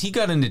because he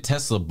got into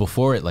Tesla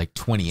before it like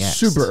 20x.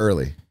 Super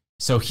early.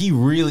 So he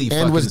really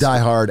And was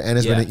diehard and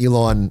has been an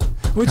Elon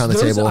Which on the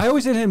those, table. I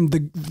always said him,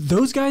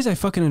 those guys I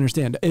fucking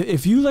understand.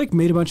 If you like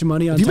made a bunch of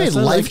money on If you made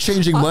Tesla,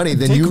 life-changing money,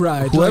 then take you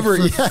ride, whoever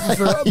like,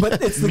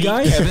 but it's the Meet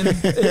guys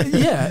Kevin.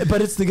 yeah,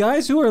 but it's the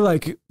guys who are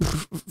like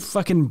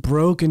fucking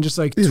broke and just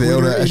like they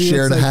own Twitter a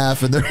share and a idiots,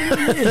 half, and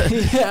they're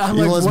yeah, I'm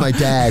Elon's like, my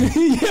dad.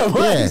 yeah,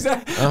 what? Yeah,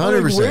 Exactly.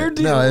 100%.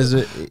 No,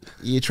 No,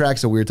 he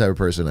attracts a weird type of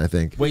person, I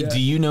think. Wait, do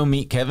you know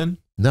Meet Kevin?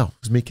 No,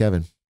 it's me,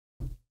 Kevin.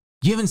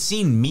 You haven't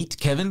seen Meet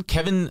Kevin?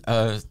 Kevin,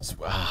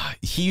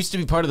 he used to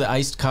be part of the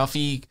iced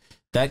coffee.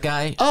 That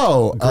guy.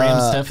 Oh, Graham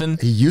Stephan.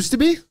 He used to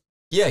be?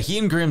 Yeah, he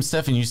and Graham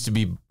Stephan used to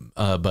be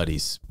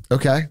buddies.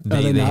 Okay. Are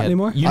they not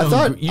anymore? You know, I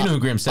thought- you know who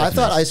Graham I Stephan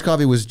thought is. iced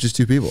coffee was just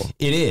two people.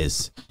 It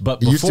is,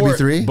 but It used to be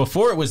 3?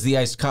 Before it was the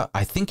iced coffee.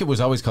 I think it was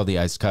always called the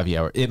iced coffee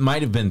hour. It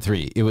might have been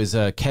 3. It was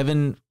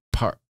Kevin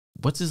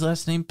what's his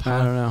last name? I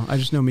don't know. I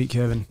just know Meet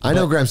Kevin. I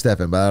know Graham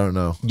Stephan, but I don't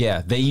know.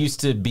 Yeah, they used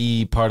to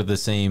be part of the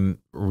same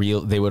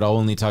they would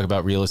only talk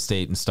about real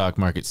estate and stock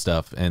market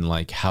stuff and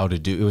like how to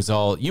do. It was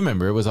all, you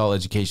remember, it was all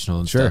educational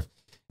and Sure. stuff.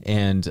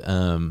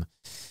 And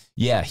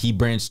yeah, he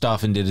branched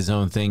off and did his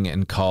own thing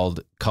and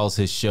calls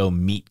his show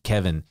Meet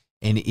Kevin,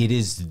 and it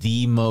is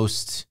the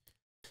most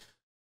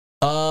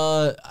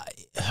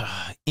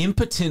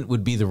impotent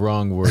would be the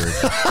wrong word.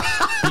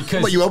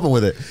 Because But you open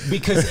with it.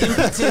 because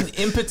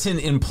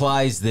impotent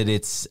implies that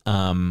it's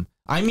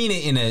I mean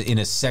it in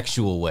a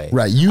sexual way.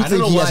 Right. You I don't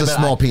think know he why, has a but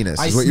small penis.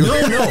 I, is what you-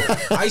 no.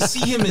 I see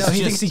him as No, he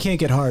just thinks he can't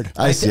get hard.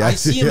 I see him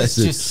I as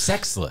see. just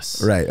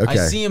sexless. Right, okay. I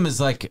see him as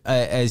like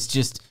as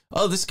just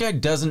this guy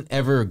doesn't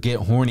ever get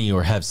horny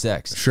or have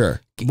sex.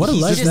 Sure. What a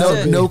He's legend just that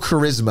would be. No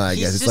charisma, I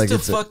He's guess. just It's like a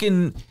it's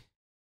fucking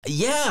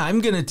yeah.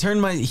 I'm gonna turn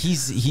my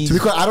he's to be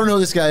quite, I don't know who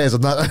this guy is.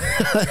 I'm not.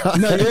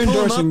 No, you're pull him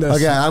endorsing up? this.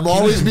 Okay, I'm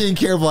always being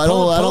careful. I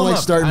Pull don't him like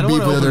up. starting I don't beef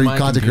wanna with open other my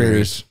content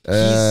computer.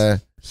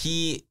 creators.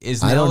 He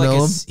is I now don't like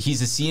know him.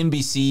 he's a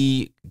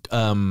CNBC.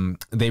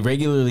 They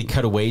regularly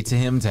cut away to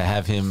him to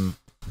have him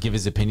give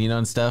his opinion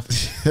on stuff.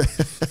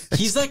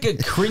 He's like a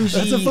cringy.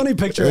 That's a funny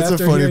picture That's a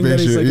after funny hearing that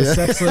he's like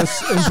picture, a yeah.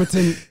 sexless,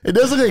 impotent. It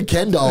does look like a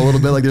Ken doll a little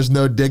bit. Like there's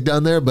no dick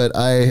down there, but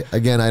I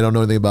don't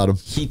know anything about him.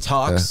 He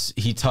talks.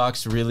 He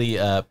talks really.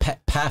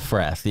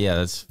 Paffrath. Yeah,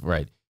 that's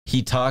right.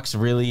 He talks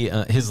really.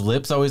 His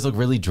lips always look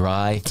really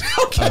dry.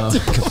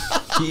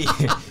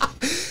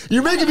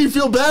 You're making me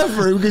feel bad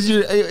for him because you.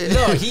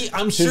 No,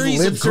 I'm sure His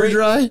he's a lips are great.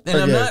 dry?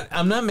 And Okay.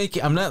 I'm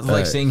not like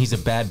right. saying he's a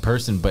bad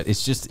person, but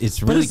it's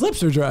But really his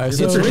lips are dry. Lips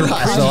so are really dry,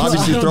 cringy. so I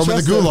obviously don't throw him in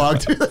the trust him.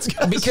 gulag, dude. That's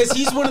got- because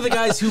he's one of the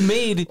guys who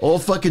made.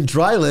 Old fucking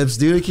dry lips,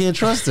 dude. You can't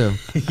trust him.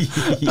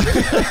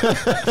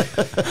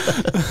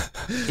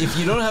 If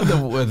you don't have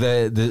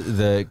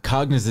the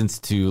cognizance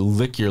to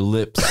lick your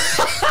lips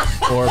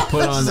or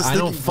put on, That's a I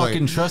don't sticking point.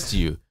 fucking trust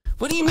you.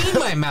 What do you mean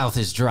my mouth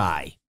is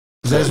dry?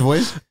 Is that his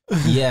voice?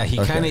 Yeah, he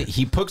Okay. kind of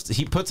he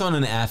puts on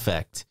an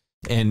affect,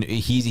 and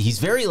he's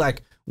very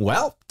like,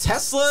 well,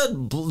 Tesla,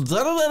 blah,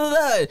 blah, blah, blah,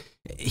 blah.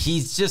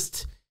 He's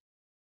just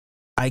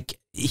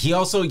he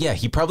also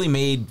he probably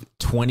made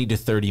 $20 to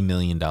 $30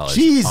 million off of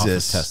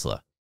Jesus.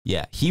 Tesla.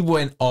 Yeah, he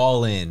went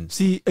all in.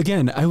 See,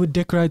 again, I would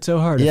dick ride so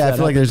hard. if Yeah, I that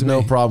feel like happened there's to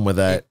no me. problem with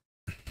that.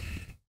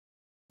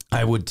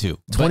 I would too.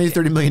 $20 to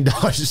 $30 million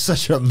is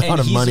such an amount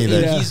of money and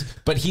there.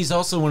 but he's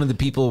also one of the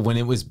people when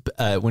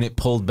it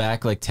pulled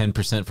back like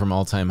 10% from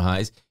all-time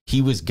highs,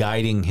 he was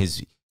guiding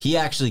he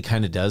actually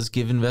kind of does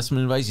give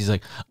investment advice. He's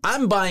like,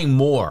 I'm buying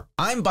more.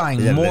 I'm buying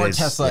Yeah, more that is-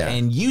 Tesla, yeah.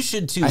 and you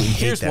should too. I And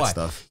hate here's that why.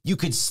 stuff. It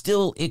could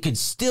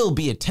still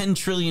be a $10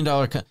 trillion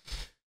It's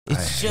I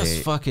just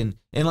hate- fucking,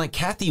 and like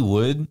Cathy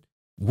Wood.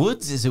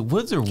 Is it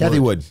Woods or Cathy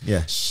Wood? Wood,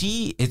 yeah.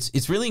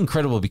 It's really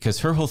incredible because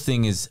her whole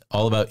thing is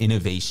all about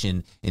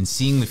innovation and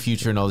seeing the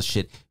future and all this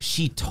shit.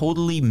 She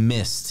totally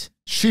missed.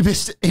 She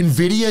missed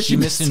Nvidia. She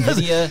missed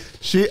Nvidia.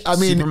 I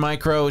mean,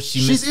 Supermicro.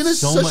 she's missed in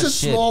so such much a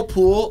shit. small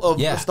pool of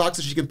Yeah. stocks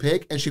that she can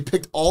pick, and she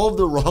picked all of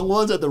the wrong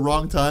ones at the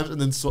wrong times,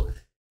 and then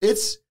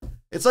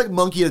it's like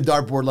monkey at a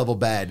dartboard level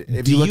bad.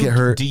 If you look at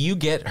her, do you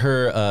get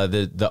her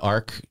the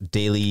ARC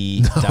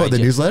daily? oh, the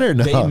newsletter?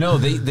 No,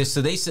 They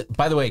said.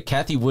 By the way,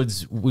 Cathy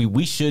Woods.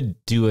 We should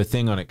do a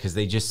thing on it because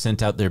they just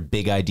sent out their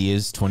big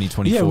ideas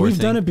 2024. Yeah, we've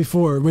thing. done it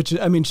before. Which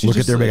I mean, she Look at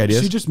just their big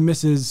ideas. She just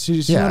misses.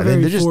 She's yeah, not I a mean,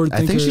 very they're just. forward I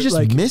think thinker. she just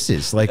like,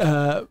 misses. Like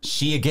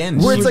She again.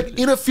 where she- it's like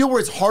in a field where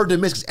it's hard to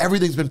miss because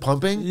everything's been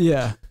pumping.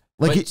 yeah.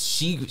 Like but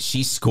she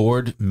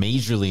scored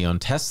majorly on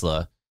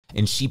Tesla,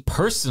 and she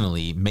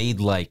personally made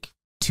like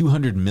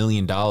 $200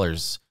 million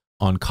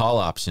on call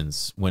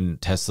options when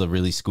Tesla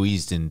really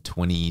squeezed in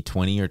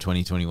 2020 or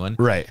 2021.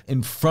 Right.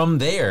 And from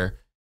there,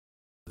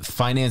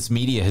 finance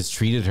media has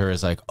treated her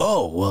as like,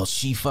 oh, well,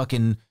 she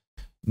fucking,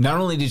 not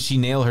only did she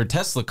nail her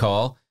Tesla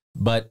call,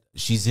 but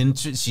she's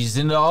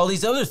into all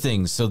these other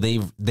things. So they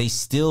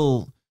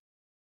still,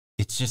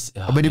 it's just,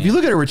 I mean, if you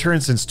look at her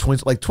return since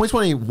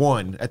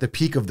 2021 at the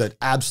peak of the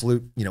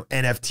absolute,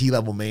 NFT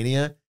level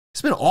mania,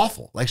 it's been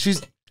awful. Like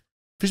she's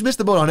missed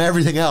the boat on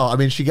everything else. I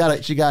mean, she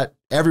got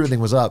everything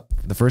was up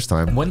the first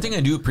time. One thing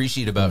I do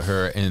appreciate about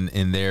her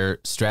and their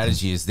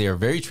strategy is they are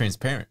very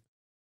transparent.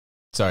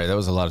 Sorry, that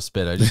was a lot of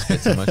spit. I just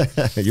spit too much.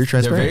 You're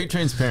transparent. They're very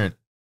transparent.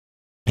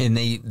 And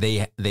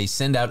they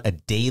send out a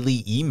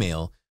daily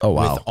email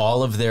with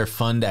all of their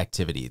fund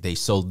activity. They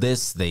sold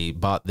this, they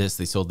bought this,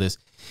 they sold this.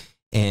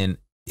 And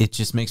it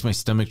just makes my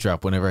stomach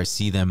drop whenever I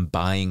see them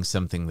buying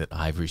something that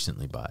I've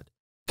recently bought.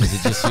 Because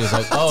it just feels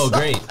like, oh,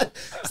 great.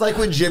 It's like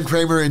when Jim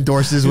Cramer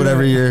endorses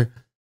whatever year.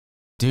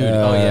 Dude,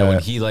 oh yeah, when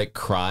he like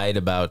cried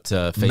about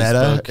Facebook,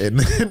 Meta, and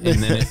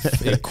then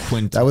it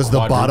quintupled. That was the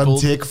bottom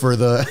tick for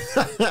the.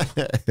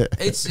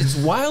 It's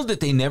wild that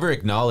they never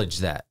acknowledge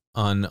that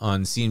on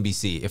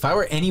CNBC. If I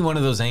were any one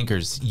of those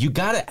anchors, you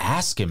got to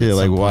ask him. Yeah,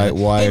 like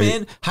why? Hey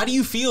man, how do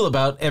you feel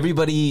about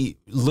everybody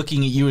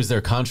looking at you as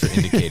their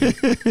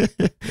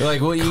contraindicator? You're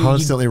like, well,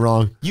 constantly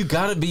wrong. You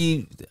got to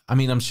be. I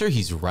mean, I'm sure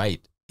he's right.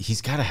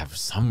 He's got to have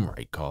some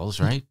right calls,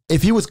 right?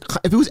 If he was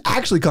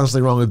actually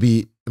constantly wrong, it would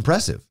be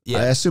impressive. Yeah.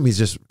 I assume he's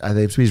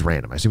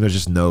random. I assume there's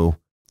just no.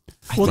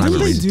 Well, didn't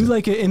they do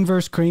like an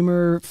inverse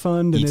Kramer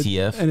fund and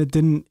ETF? It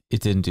didn't. It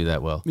didn't do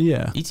that well.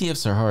 Yeah.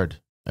 ETFs are hard,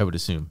 I would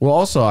assume. Well,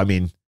 also, I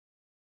mean,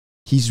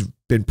 he's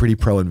been pretty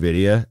pro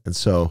Nvidia, and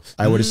so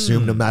I would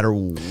assume no matter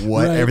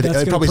what, everything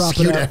they probably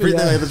skewed everything.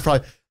 Yeah. It's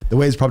probably the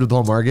way it's probably the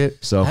whole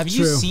market. So have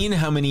you seen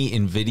how many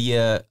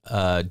Nvidia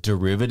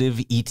derivative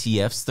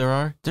ETFs there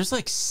are? There's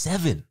like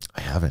 7.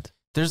 I haven't.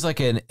 There's like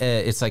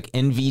it's like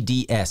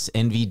NVDS,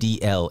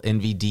 NVDL,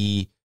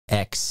 NVDX,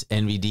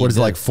 NVD. What is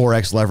it, like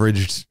 4x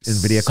leveraged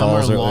Nvidia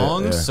calls? Some are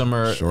long, some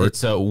are short.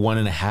 It's a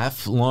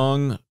 1.5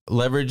 long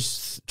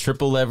leverage,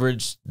 triple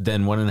leverage,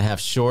 then 1.5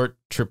 short,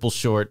 triple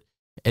short,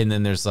 and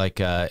then there's like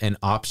an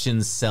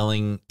options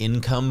selling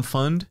income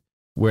fund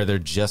where they're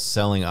just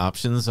selling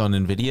options on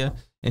Nvidia.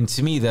 And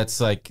to me, that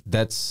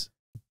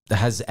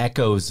has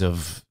echoes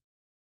of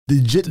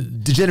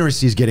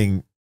degeneracy is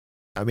getting.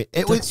 I mean,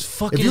 it's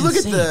fucking. If you look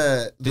insane.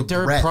 at the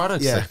there are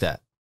products like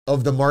that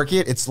of the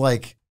market, it's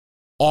like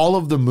all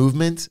of the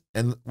movement,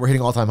 and we're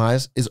hitting all-time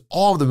highs.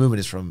 All of the movement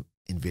is from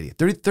Nvidia.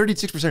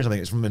 36% or something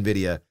is from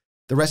Nvidia.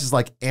 The rest is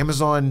like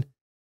Amazon,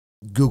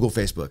 Google,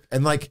 Facebook,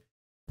 and like.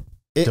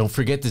 Don't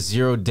forget the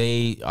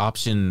 0-day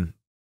option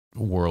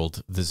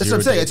world. That's what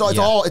I'm saying.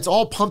 It's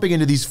all pumping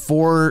into these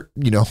 4,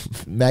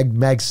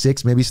 mag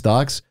 6 maybe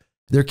stocks.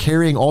 They're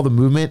carrying all the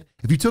movement.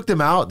 If you took them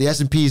out, the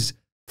S&P's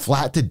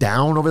flat to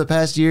down over the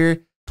past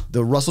year.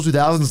 The Russell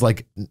 2000 is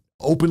like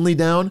openly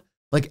down.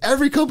 Like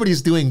every company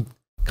is doing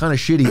kind of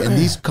shitty, and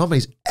these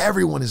companies,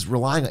 everyone is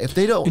relying on. If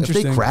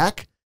they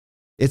crack,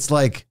 it's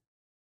like.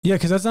 Yeah,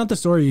 because that's not the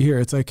story you hear.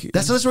 It's like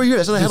that's not the story you hear.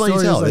 That's not the headline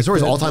you tell. The story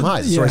is all-time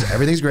highs. The story is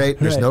everything's great.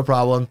 There's no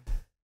problem.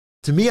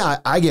 To me,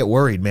 I get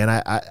worried, man.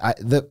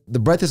 The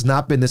breadth has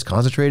not been this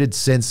concentrated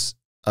since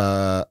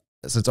 01,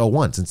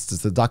 since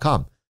the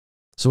 .com.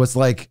 So it's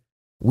like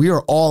we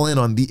are all in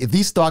on if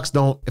these stocks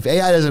if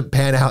AI doesn't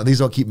pan out and these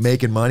don't keep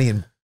making money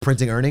and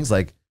printing earnings,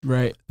 like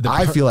right.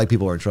 I feel like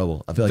people are in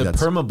trouble. I feel like the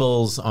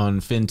permabulls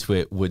on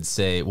FinTwit would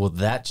say, well,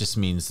 that just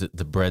means that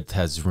the breadth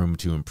has room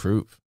to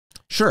improve.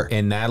 Sure.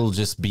 And that'll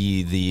just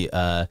be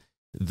the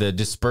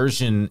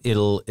dispersion.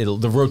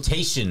 The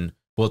rotation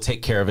will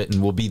take care of it,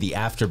 and will be the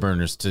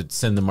afterburners to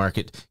send the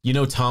market.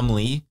 Tom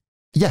Lee?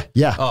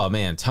 Yeah. Oh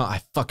man,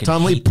 I fucking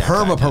Tom Lee hate that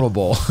guy,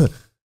 permabull.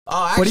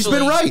 Oh, actually, but he's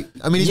been right.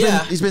 I mean,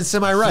 he's been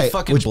semi-right,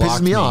 which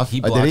pisses me off.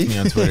 He blocked me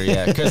on Twitter,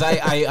 yeah, because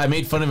I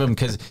made fun of him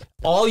because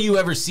all you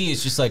ever see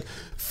is just like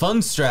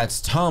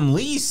FundStrats. Tom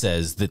Lee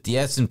says that the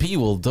S&P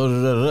will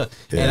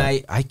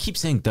and I keep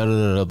saying blah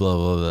blah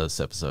blah this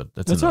episode.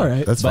 That's all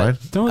right. That's fine.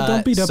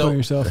 Don't beat up on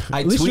yourself.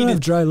 At least you don't have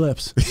dry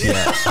lips.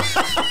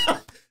 Yeah.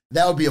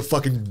 That would be a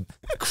fucking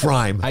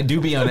crime. I do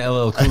be on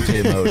LL Cool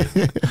J mode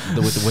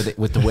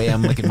with the way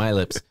I'm licking my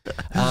lips.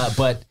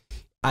 But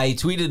I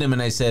tweeted him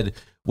and I said,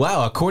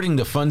 wow, according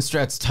to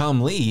FundStrats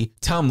Tom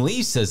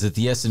Lee says that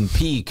the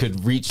S&P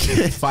could reach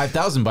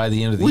 5,000 by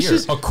the end of the year,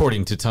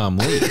 according to Tom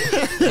Lee.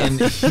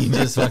 And he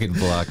just fucking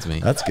blocked me.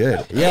 That's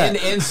good. Yeah.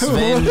 And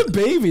Sven. What a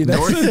baby.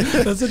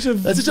 That's such a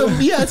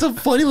it's a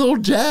funny little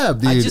jab,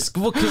 dude.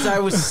 Because I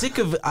was sick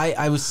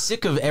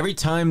of every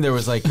time there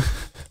was like,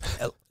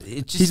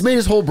 he's made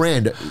his whole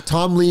brand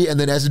Tom Lee and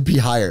then S&P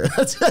higher.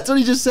 That's what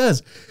he just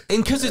says.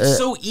 And because it's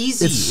so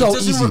easy, it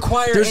doesn't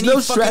require there's any no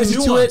strategy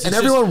nuance. to it, and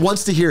everyone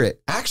wants to hear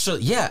it.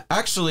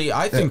 Actually,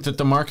 I think that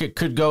the market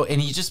could go,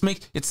 and he just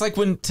it's like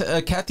when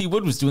Cathy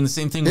Wood was doing the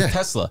same thing with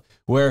Tesla,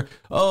 where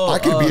I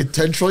could be a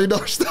 $10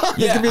 trillion stock.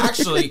 Yeah,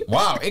 actually,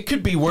 wow, it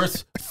could be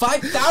worth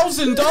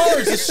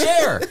 $5,000 a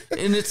share,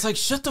 and it's like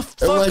shut the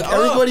fuck up.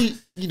 Everybody,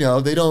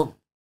 they don't.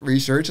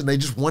 research and they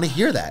just want to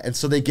hear that. And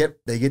so they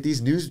get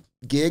these news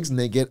gigs and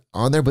they get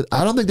on there, but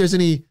I don't think there's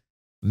any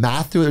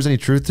math to it. There's any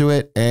truth to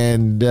it.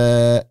 And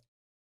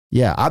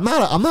yeah, I'm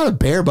not a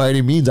bear by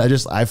any means.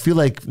 I feel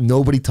like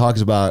nobody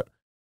talks about,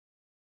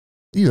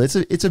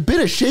 it's a bit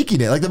of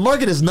shakiness. Like the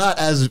market is not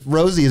as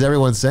rosy as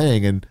everyone's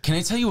saying. And can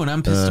I tell you what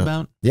I'm pissed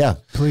about? Yeah,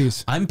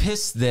 please. I'm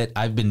pissed that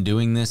I've been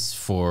doing this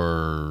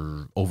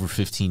for over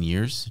 15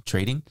 years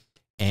trading,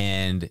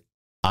 and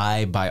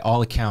I, by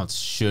all accounts,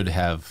 should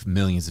have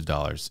millions of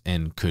dollars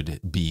and could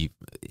be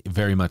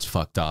very much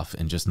fucked off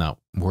and just not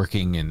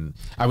working. And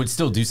I would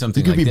still do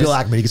something. You could like be this. Bill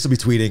Ackman. You could still be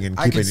tweeting and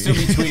I could still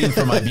be tweeting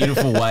for my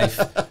beautiful wife,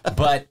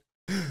 but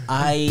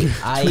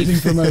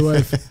tweeting for my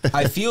wife.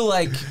 I feel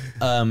like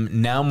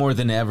now more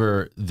than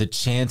ever, the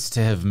chance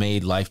to have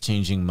made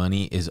life-changing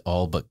money is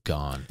all but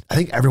gone. I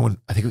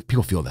think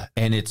people feel that,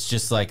 and it's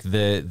just like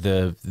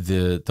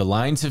the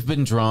lines have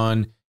been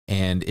drawn,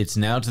 and it's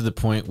now to the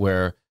point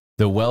where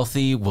the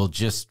wealthy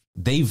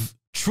they've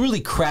truly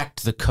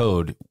cracked the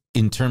code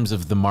in terms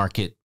of the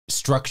market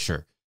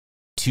structure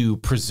to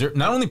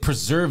not only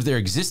preserve their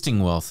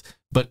existing wealth,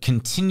 but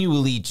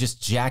continually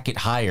just jack it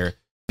higher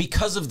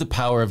because of the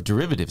power of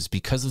derivatives,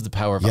 because of the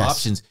power of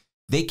options.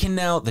 They can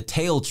now, the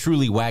tail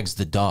truly wags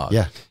the dog.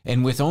 Yeah.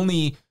 And with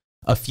only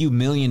a few $1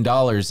 million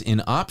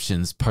in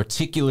options,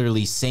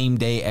 particularly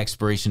same-day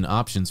expiration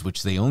options,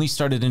 which they only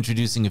started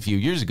introducing a few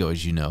years ago,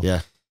 as you know,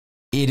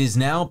 it is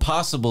now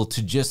possible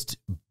to just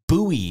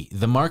buoy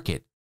the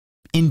market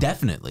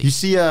indefinitely. You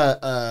see,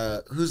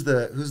 who's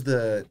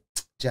the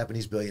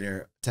Japanese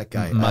billionaire tech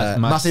guy?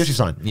 Masayoshi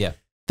Son. Yeah.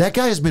 That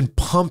guy has been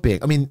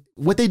pumping. I mean,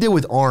 what they did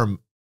with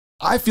ARM,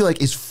 I feel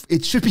like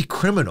it should be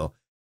criminal.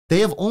 They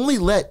have only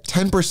let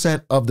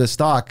 10% of the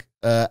stock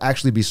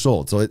actually be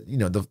sold. So,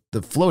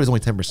 the float is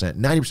only 10%.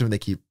 90% they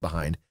keep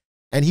behind.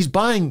 And he's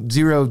buying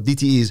 0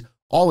 DTEs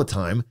all the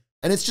time.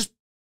 And it's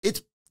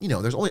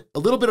there's only a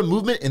little bit of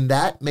movement, and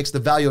that makes the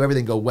value of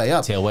everything go way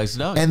up. Tail wags the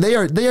dog. And they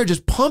are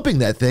just pumping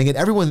that thing. And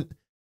everyone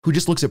who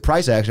just looks at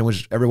price action,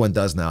 which everyone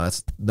does now,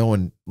 no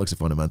one looks at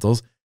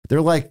fundamentals.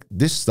 They're like,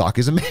 this stock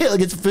is amazing. Like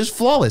it's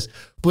flawless,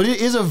 but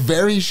it is on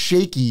very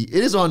shaky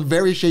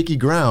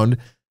ground.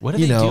 What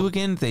do they do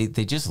again? They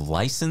just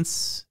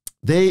license.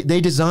 They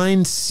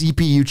design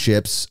CPU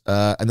chips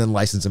and then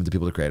license them to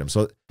people to create them.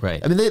 So right.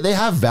 I mean, they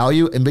have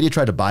value. Nvidia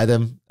tried to buy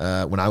them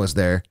when I was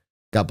there.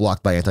 Got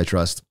blocked by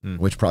antitrust,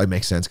 which probably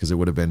makes sense because it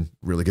would have been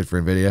really good for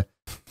Nvidia.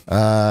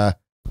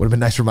 Would have been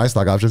nice for my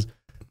stock options,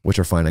 which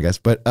are fine, I guess.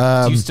 But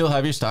do you still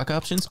have your stock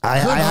options? I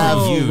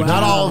have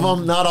not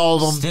all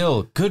of them.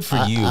 Still good for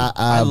you.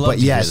 I love but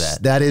to yes, hear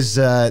that. that is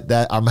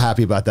that I'm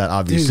happy about that.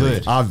 Obviously,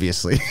 Good.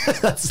 obviously,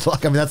 that's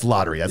luck. I mean, that's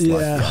lottery. That's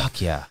luck. Fuck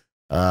yeah.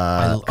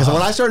 Because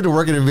when I started to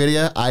work at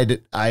Nvidia,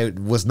 I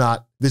was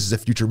not. This is a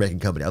future making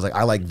company. I was like,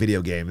 I like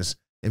video games.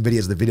 Nvidia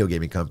is the video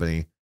gaming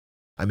company.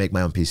 I make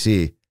my own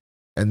PC.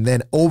 And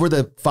then over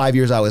the 5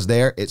 years I was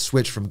there, it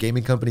switched from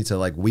gaming company to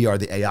like, we are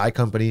the AI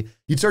company.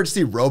 You'd start to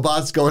see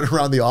robots going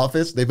around the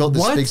office. They built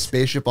this big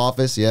spaceship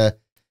office. Yeah.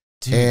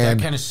 Dude,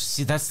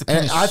 that's the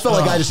kind of I felt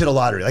like I just hit a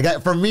lottery.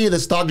 Like for me, the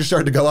stock just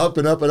started to go up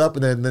and up and up.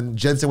 And then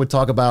Jensen would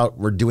talk about,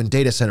 we're doing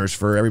data centers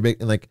for every big,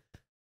 and like,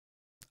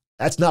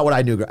 that's not what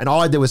I knew. And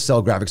all I did was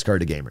sell graphics card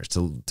to gamers,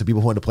 to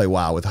people who wanted to play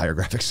WoW with higher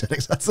graphics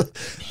settings.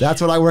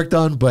 That's what I worked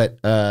on. But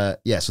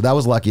yeah, so that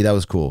was lucky. That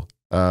was cool.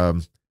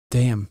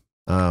 Damn.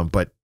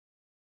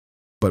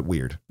 But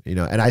weird, and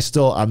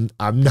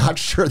I'm not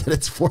sure that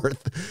it's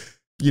worth,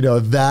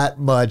 that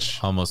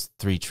much. Almost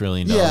 $3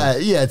 trillion. Yeah.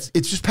 It's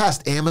just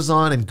past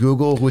Amazon and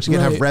Google, which again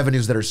have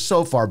revenues that are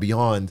so far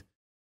beyond.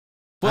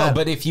 Well,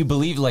 but if you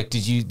believe, like,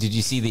 did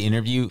you see the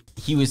interview?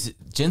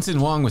 Jensen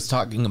Huang was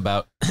talking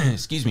about,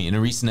 excuse me, in a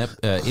recent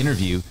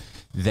interview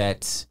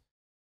that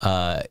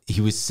he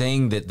was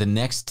saying that the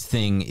next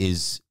thing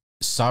is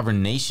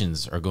sovereign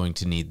nations are going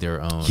to need their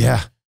own.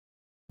 Yeah.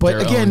 But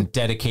their again, own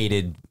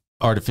dedicated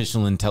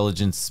artificial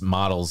intelligence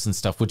models and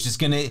stuff, which is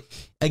going to,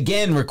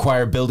 again,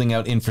 require building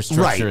out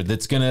infrastructure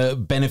that's going to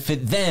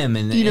benefit them.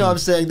 And what I'm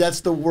saying?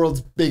 That's the world's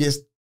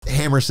biggest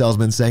hammer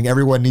salesman saying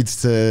everyone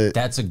needs to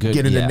get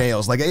into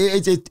nails. Like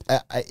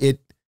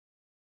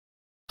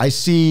I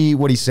see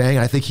what he's saying.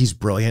 I think he's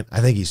brilliant.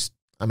 I think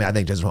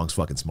Jensen Huang's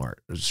fucking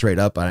smart, straight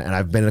up. And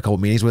I've been in a couple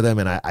meetings with him,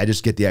 and I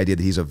just get the idea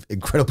that he's an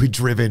incredibly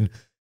driven,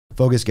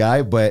 focused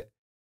guy. But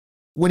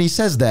when he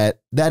says that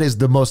is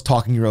the most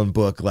talking your own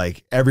book.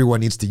 Like everyone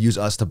needs to use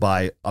us to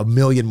buy 1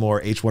 million more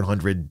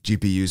H100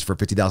 GPUs for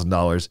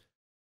 $50,000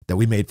 that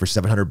we made for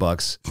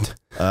 $700.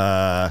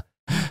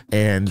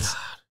 And is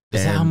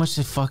that how much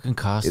it fucking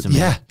cost him?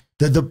 Yeah.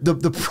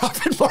 The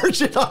profit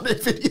margin on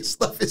Nvidia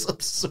stuff is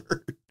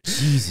absurd.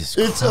 Jesus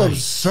Christ. It's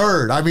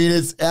absurd. I mean,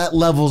 it's at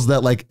levels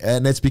that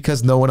and it's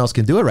because no one else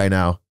can do it right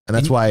now. And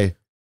that's why.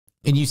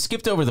 And you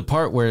skipped over the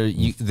part where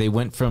they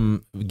went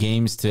from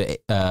games to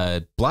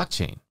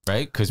blockchain,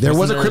 right? Because there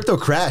was a crypto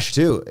crash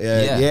too.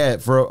 Yeah,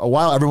 for a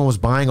while, everyone was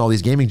buying all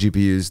these gaming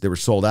GPUs. They were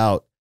sold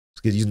out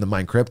because using the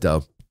mine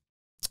crypto,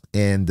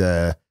 and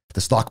the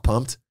stock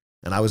pumped.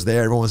 And I was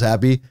there. Everyone was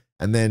happy.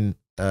 And then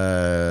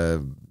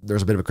there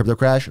was a bit of a crypto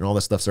crash and all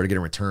this stuff started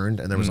getting returned,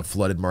 and there was a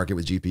flooded market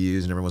with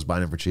GPUs and everyone was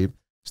buying them for cheap.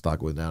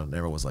 Stock went down and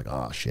everyone was like,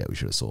 oh shit, we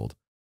should have sold.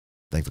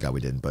 Thank God we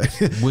didn't. But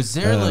was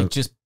there like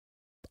just,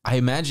 I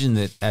imagine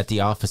that at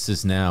the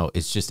offices now,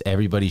 it's just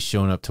everybody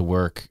showing up to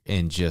work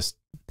and just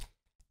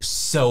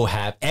so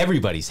happy.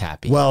 Everybody's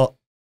happy. Well,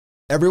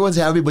 everyone's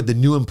happy, but the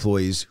new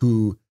employees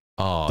who,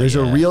 there's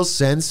a real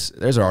sense,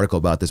 there's an article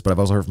about this, but I've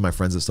also heard from my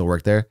friends that still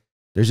work there.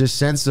 There's a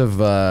sense of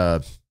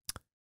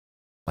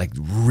like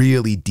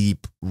really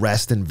deep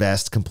rest and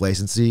vest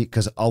complacency,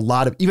 because a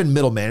lot of even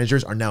middle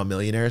managers are now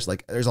millionaires.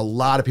 Like there's a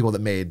lot of people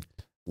that made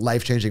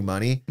life-changing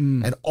money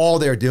and all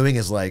they're doing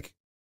is like,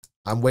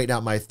 I'm waiting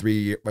out my 3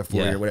 year, my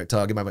 4 year, whatever, till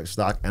I get my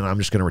stock, and I'm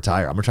just going to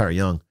retire. I'm retire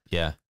young.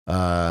 Yeah.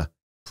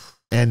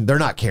 And they're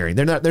not caring.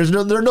 They're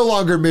no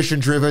longer mission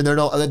driven.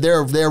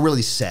 They're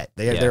really set.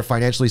 They're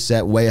financially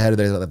set way ahead of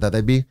their that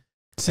they'd be.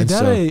 See,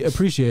 that I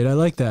appreciate. I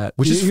like that.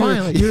 Which is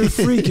fine. You're a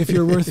freak if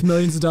you're worth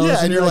millions of dollars.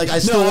 Yeah, and you're like, I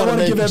still want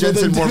to make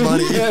Jensen more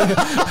money.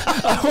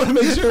 I want to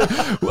make sure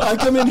I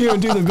come in here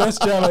and do the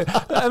best job.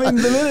 I mean,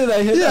 the minute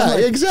I hit, yeah,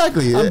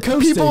 exactly. I'm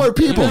coasting. People are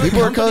people.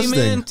 People are coasting.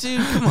 Man, dude,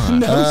 come on.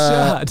 No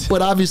shot.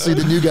 But obviously,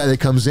 the new guy that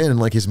comes in and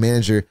like his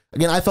manager.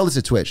 Again, I felt this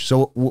at Twitch,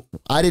 so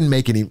I didn't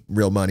make any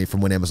real money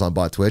from when Amazon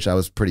bought Twitch. I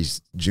was pretty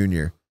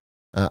junior.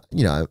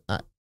 You know, I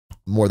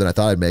more than I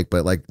thought I'd make,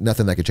 but like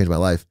nothing that could change my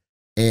life.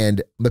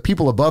 And the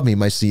people above me,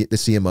 the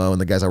CMO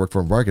and the guys I work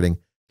for in marketing,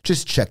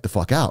 just check the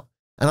fuck out.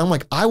 And I'm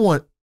like, I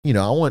want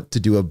to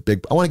do I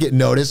want to get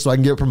noticed so I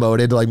can get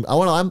promoted. Like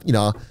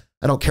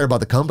I don't care about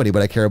the company,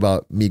 but I care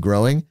about me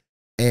growing.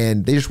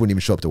 And they just wouldn't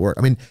even show up to work.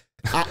 I mean,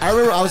 I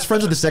remember I was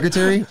friends with the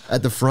secretary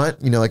at the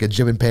front, like a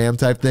Jim and Pam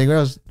type thing, where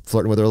I was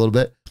flirting with her a little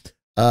bit.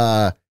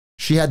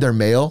 She had their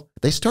mail.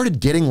 They started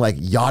getting like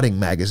yachting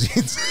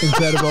magazines.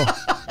 Incredible.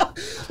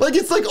 Like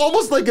it's like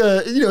almost like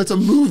it's a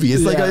movie.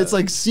 It's like it's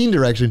like scene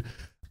direction.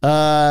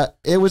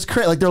 It was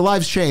crazy. Like their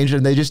lives changed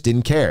and they just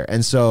didn't care.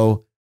 And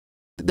so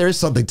there's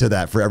something to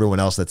that for everyone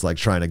else that's like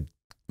trying to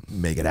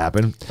make it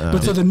happen.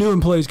 But so the new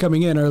employees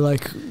coming in are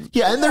like,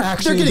 yeah, and they're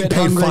getting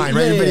paid fine,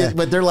 right? Yeah.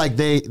 But they're like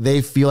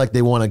they feel like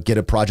they want to get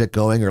a project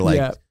going or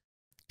like,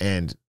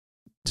 and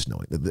just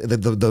knowing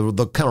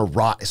the kind of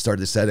rot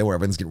started to set in where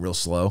everyone's getting real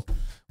slow.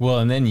 Well,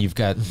 and then you've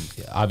got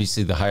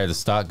obviously the higher the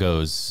stock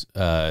goes,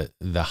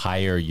 the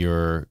higher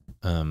your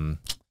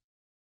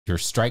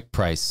strike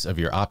price of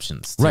your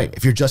options too. Right.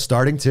 If you're just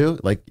starting to,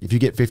 like if you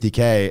get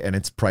 50K and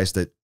it's priced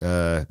at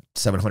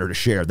 700 a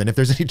share, then if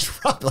there's any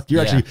drop, like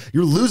you're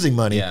you're losing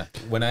money. Yeah.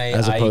 When I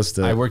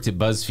worked at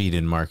BuzzFeed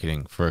in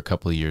marketing for a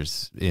couple of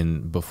years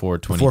before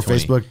 2020. Before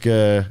Facebook.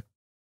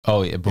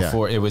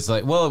 Before it was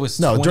like, well, it was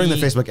during the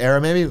Facebook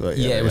era, maybe.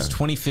 It was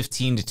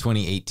 2015 to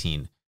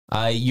 2018.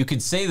 You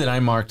could say that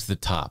I marked the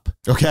top.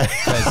 Okay.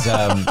 Because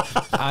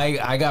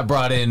I got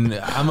brought in,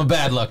 I'm a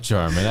bad luck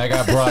charm, and I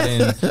got brought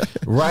in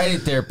right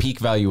at their peak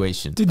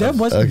valuation. Dude,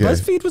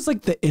 BuzzFeed was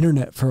like the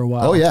internet for a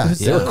while. Oh, yeah.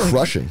 They were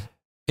crushing.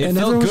 It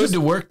felt good to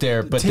work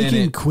there, but then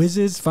taking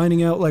quizzes,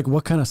 finding out like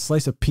what kind of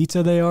slice of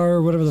pizza they are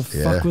or whatever the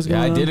fuck was going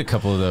on. Yeah, I did a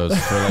couple of those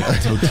for like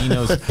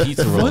Totino's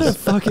pizza rolls. What a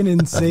fucking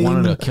insane. I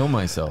wanted to kill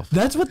myself.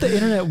 That's what the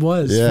internet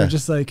was for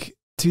just like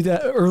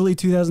early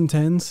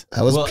 2010s.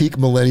 That was peak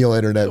millennial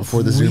internet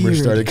before the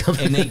Zoomers started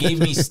coming. And they gave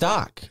me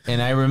stock.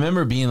 And I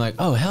remember being like,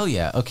 oh, hell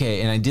yeah.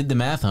 Okay. And I did the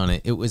math on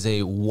it. It was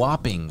a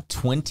whopping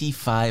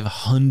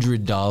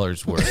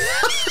 $2,500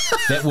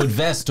 worth that would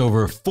vest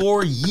over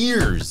 4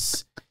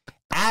 years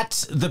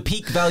at the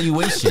peak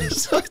valuation of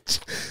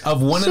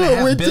 $1.5 billion.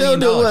 It went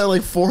down to what,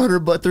 like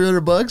 $400,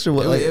 $300 or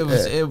what? It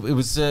was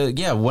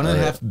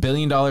 $1.5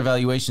 billion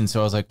valuation. So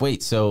I was like,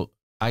 wait, so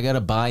I got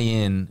to buy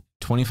in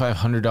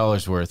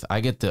 $2,500 worth.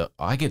 I get the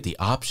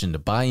option to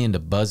buy into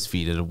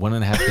BuzzFeed at a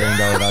 $1.5 billion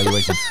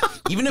valuation.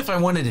 Even if I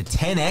wanted to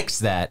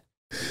 10x that,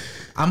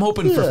 I'm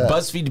hoping for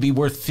BuzzFeed to be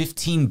worth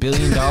 $15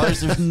 billion.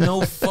 There's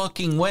no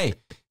fucking way.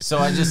 So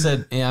I just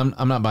said,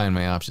 I'm not buying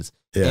my options.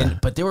 Yeah.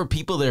 But there were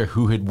people there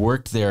who had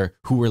worked there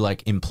who were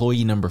like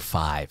employee number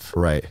 5.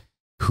 Right.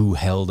 Who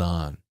held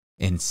on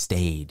and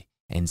stayed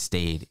and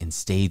stayed and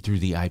stayed through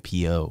the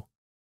IPO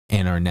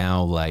and are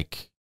now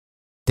like,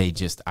 they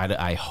just,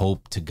 I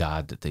hope to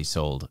God that they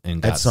sold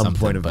and got at some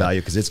point of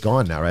value, because it's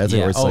gone now, right?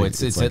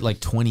 It's at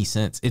like 20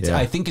 cents.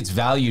 I think it's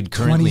valued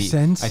currently. 20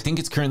 cents? I think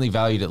it's currently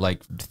valued at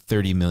like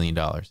 $30 million.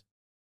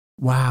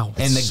 Wow.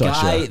 And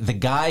the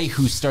guy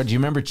who started, do you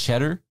remember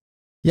Cheddar?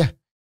 Yeah.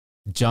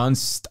 John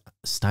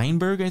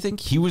Steinberg, I think.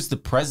 He was the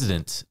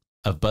president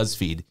of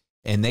BuzzFeed,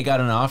 and they got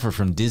an offer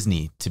from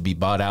Disney to be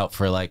bought out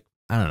for like,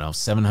 I don't know,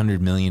 $700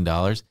 million.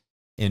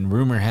 And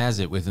rumor has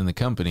it within the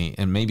company,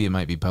 and maybe it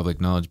might be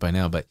public knowledge by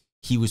now, but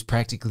he was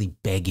practically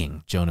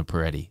begging Jonah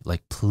Peretti,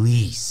 like,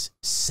 please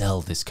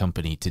sell this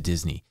company to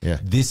Disney. Yeah.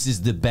 This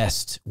is the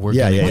best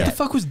working. What the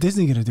fuck was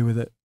Disney going to do with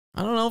it?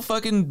 I don't know,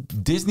 fucking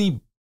Disney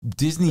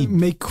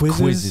make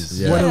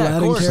quizzes. Yeah. What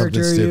Aladdin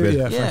character are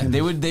you? Yeah,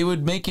 they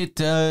would make it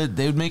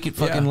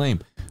fucking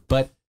lame.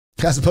 But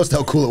as opposed to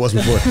how cool it was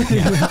before.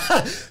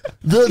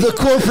 the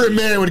corporate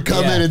man would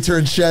come in and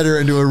turn Cheddar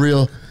into a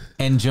real.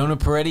 And Jonah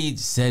Peretti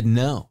said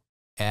no.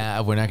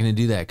 we're not going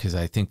to do that because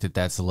I think that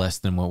that's less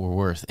than what we're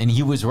worth. And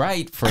he was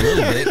right for a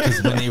little bit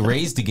because when they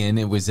raised again,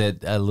 it was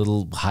at a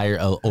little higher,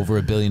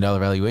 over $1 billion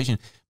valuation.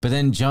 But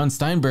then John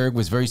Steinberg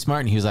was very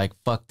smart and he was like,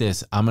 fuck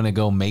this. I'm going to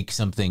go make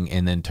something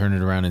and then turn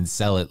it around and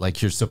sell it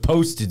like you're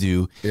supposed to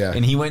do. Yeah.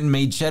 And he went and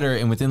made Cheddar.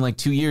 And within like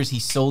 2 years, he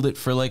sold it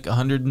for like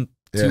 $200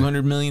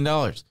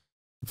 million.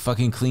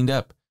 Fucking cleaned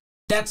up.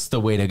 That's the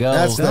way to go.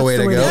 That's the way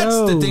to go.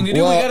 That's the thing to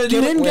do. Well, we got to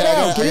do Get in, get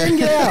out. Get in,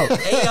 get out.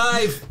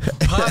 AI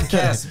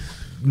podcast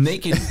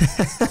naked.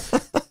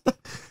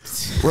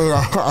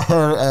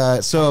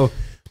 So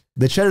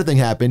the Cheddar thing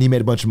happened. He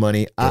made a bunch of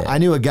money. Yeah. I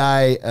knew a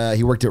guy.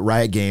 He worked at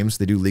Riot Games.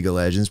 They do League of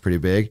Legends, pretty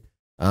big.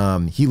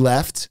 He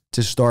left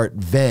to start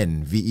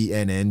Venn,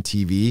 VENN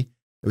TV.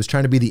 It was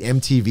trying to be the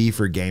MTV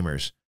for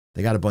gamers.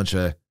 They got a bunch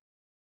of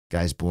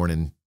guys born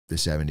in the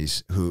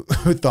 70s who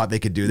thought they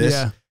could do this.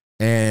 Yeah.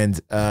 And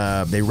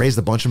they raised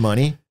a bunch of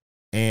money.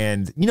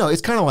 And, you know,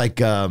 it's kind of like,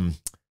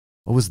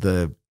 what was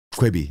the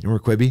Quibi?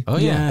 Remember Quibi? Oh,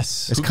 yeah.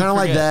 Yes. It's kind of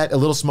like that, a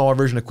little smaller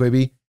version of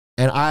Quibi.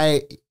 And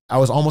I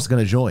was almost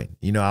going to join.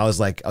 You know, I was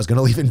going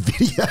to leave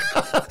Nvidia.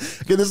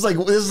 Okay, this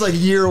is like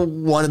year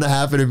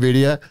 1.5 in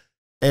Nvidia.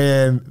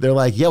 And they're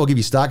like, yeah, we'll give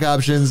you stock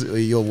options.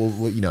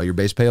 Your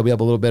base pay will be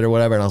up a little bit or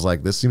whatever. And I was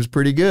like, this seems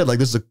pretty good. Like,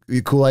 this is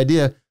a cool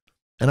idea.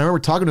 And I remember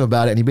talking to him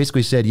about it. And he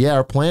basically said, yeah,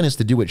 our plan is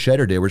to do what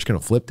Cheddar did. We're just going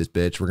to flip this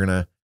bitch. We're going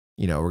to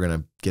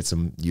get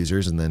some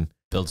users and then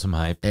build some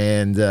hype.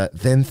 And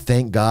then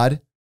thank God,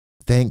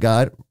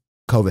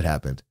 COVID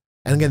happened.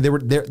 And again,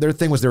 their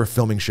thing was they were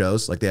filming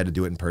shows, like they had to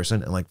do it in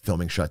person, and like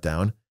filming shut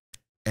down.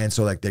 And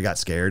so like they got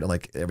scared and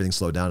like everything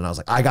slowed doan. And I was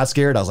like, I got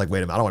scared. I was like, wait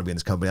a minute, I don't want to be in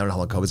this company. I don't know how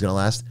long COVID's gonna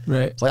last.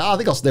 Right. It's like, I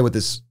think I'll stay with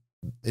this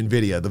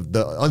Nvidia,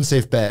 the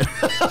unsafe bet.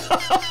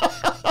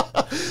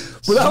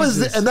 But that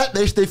was, and that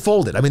they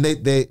folded. I mean, they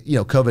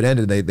COVID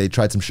ended. They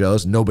tried some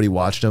shows. Nobody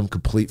watched them.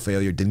 Complete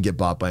failure. Didn't get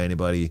bought by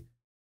anybody.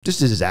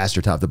 Just a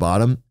disaster top to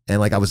bottom. And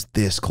like I was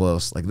this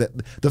close. Like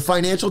the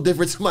financial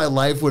difference in my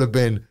life would have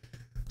been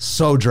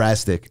so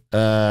drastic.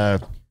 So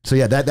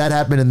yeah, that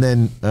happened. And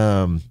then,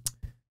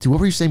 dude,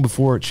 what were you saying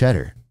before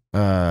Cheddar?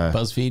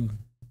 BuzzFeed.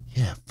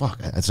 Yeah, fuck.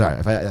 Sorry,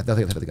 I think I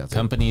had to go.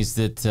 Companies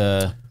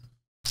that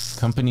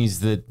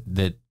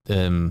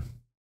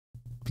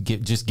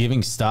just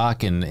giving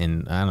stock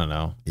and I don't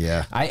know.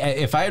 Yeah.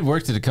 If I had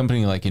worked at a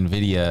company like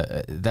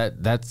Nvidia,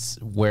 that's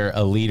where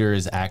a leader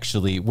is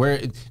actually,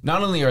 where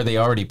not only are they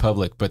already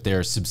public, but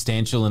they're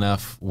substantial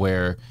enough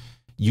where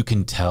you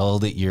can tell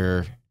that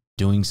you're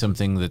doing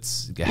something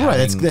that's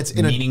having that's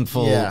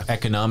meaningful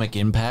economic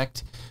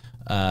impact.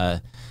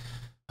 That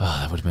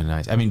would have been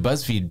nice. I mean,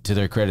 BuzzFeed, to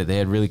their credit, they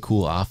had really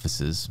cool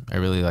offices. I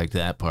really liked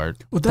that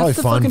part. Well, Probably that's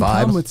the fun fucking vibe.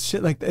 problem with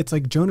shit. Like, it's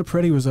like Jonah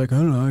Peretti was like, I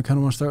don't know, I kind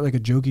of want to start like a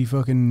jokey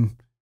fucking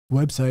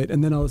website,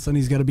 and then all of a sudden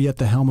he's got to be at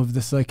the helm of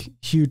this like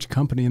huge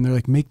company, and they're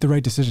like, make the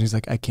right decision. He's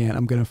like, I can't.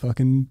 I'm gonna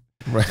fucking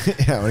Yeah,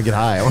 I want to get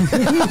high.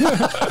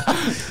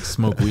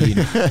 Smoke weed.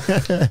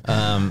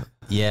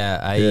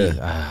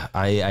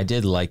 I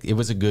did like it.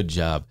 Was a good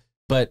job,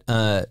 but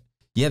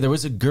yeah, there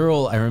was a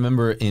girl I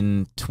remember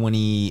in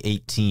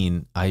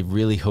 2018. I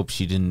really hope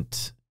she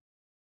didn't.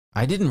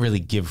 I didn't really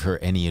give her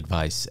any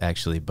advice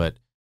actually, but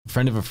a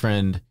friend of a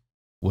friend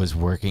was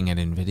working at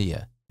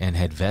Nvidia and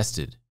had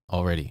vested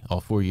already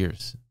all 4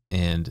 years,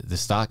 and the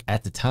stock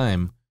at the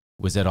time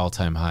was at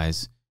all-time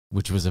highs,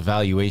 which was a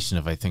valuation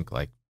of I think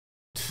like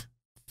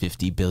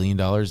 $50 billion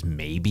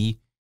maybe.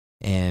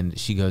 And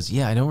she goes,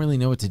 yeah, I don't really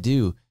know what to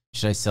do.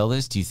 Should I sell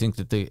this? Do you think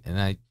that and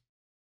I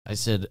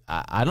said,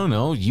 I don't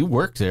know. You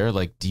work there.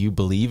 Like, do you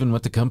believe in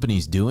what the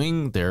company's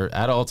doing? They're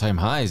at all-time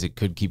highs. It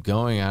could keep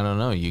going. I don't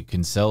know. You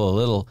can sell a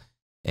little.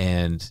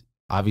 And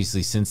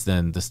obviously since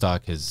then, the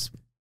stock has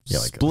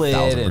split.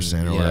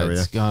 1,000% or whatever.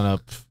 It's gone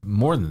up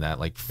more than that,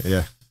 like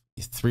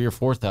 3,000 or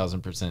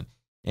 4,000%.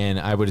 And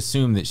I would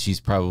assume that she's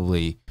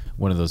probably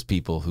one of those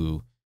people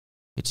who,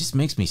 it just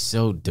makes me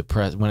so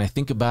depressed. When I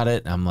think about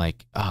it, I'm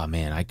like, oh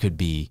man, I could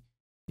be,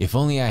 if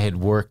only I had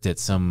worked at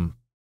some.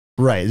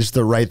 Right, just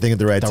the right thing at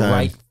the right time. The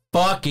right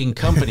fucking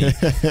company.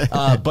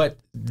 But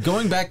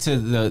going back to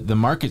the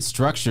market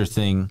structure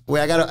thing.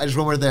 Wait, I just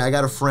one more thing. I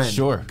got a friend.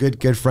 Sure.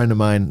 Good friend of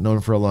mine, known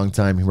him for a long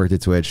time. He worked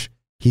at Twitch.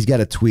 He's got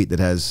a tweet that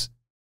has,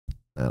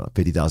 I don't know,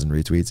 50,000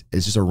 retweets.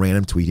 It's just a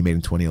random tweet he made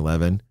in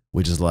 2011,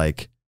 which is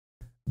like,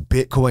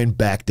 Bitcoin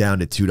back down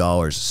to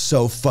 $2.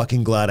 So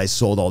fucking glad I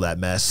sold all that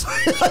mess.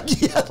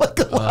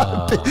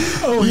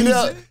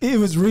 It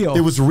was real.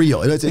 It was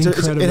real. It had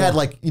Incredible. it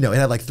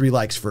had like 3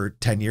 likes for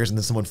 10 years, and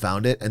then someone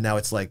found it, and now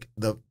it's like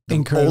the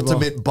Incredible.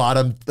 ultimate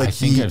bottom. Like I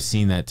think I've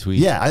seen that tweet.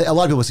 Yeah, a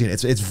lot of people have seen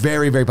it. It's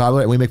very, very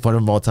popular, and we make fun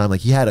of him all the time.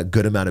 Like, he had a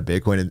good amount of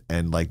Bitcoin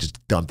and like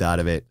just dumped out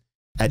of it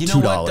at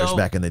 $2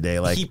 back in the day.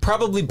 Like, he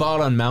probably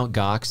bought on Mt.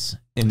 Gox.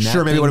 And that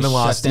sure, maybe it would have been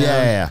lost.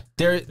 Yeah.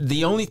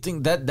 The only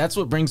thing that's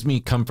what brings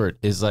me comfort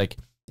is like,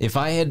 if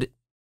I had,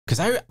 because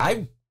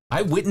I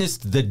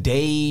witnessed the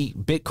day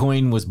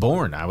Bitcoin was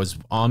born. I was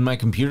on my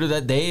computer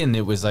that day, and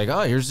it was like,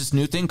 oh, here's this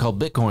new thing called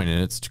Bitcoin,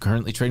 and it's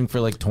currently trading for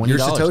like $20. You're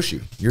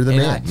Satoshi. You're the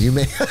man. You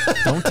may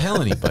don't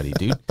tell anybody,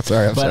 dude.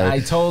 Sorry, I'm sorry. But I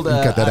told,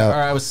 cut that out.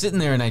 or I was sitting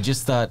there, and I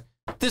just thought,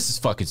 this is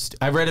fucking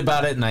I read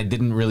about it and I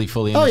didn't really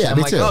fully Oh, understand. yeah, I'm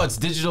me like, too. oh, it's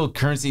digital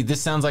currency.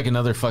 This sounds like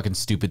another fucking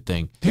stupid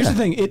thing. Here's the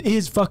thing. It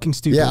is fucking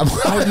stupid. Yeah,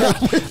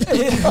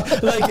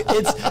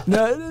 It's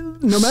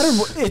no matter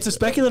what, it's a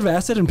speculative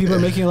asset and people are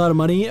making a lot of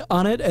money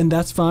on it, and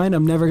that's fine.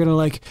 I'm never gonna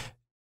like.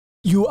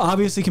 You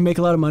obviously can make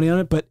a lot of money on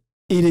it, but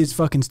it is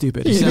fucking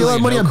stupid. You make a lot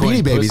of money on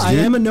Beanie Babies, dude. I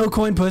am a no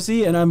coin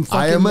pussy, and I'm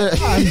fucking.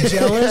 I'm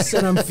jealous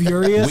and I'm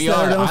furious that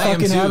I don't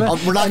fucking have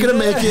it. We're not gonna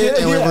make it,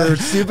 and we're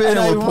stupid,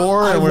 and we're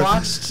poor. I and we're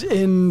watched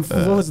in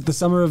what was it, the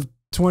summer of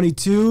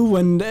 22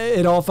 when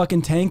it all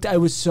fucking tanked. I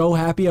was so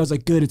happy. I was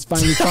like, good, it's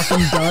finally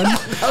fucking done.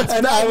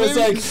 And I was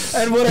like,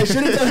 and what I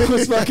should have done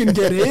was fucking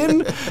get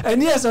in.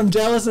 And yes, I'm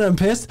jealous and I'm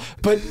pissed,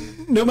 but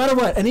no matter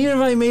what, and even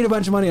if I made a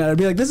bunch of money on it, I'd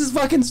be like, this is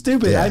fucking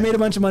stupid. Yeah. I made a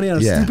bunch of money on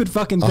a stupid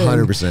fucking thing.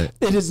 100%.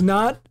 It is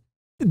not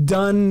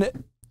done.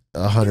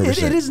 100%.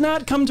 It has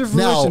not come to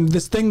fruition.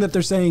 This thing that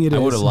they're saying it is.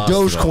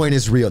 Dogecoin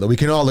is real, though. We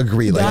can all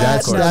agree. Like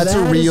that's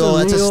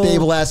a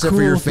stable asset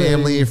for your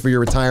family, for your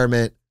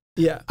retirement.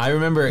 Yeah. I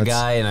remember a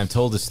guy, and I've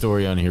told this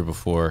story on here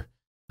before.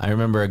 I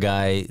remember a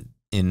guy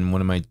in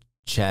one of my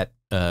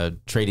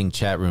trading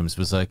chat rooms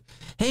was like,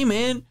 hey,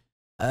 man,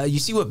 you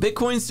see what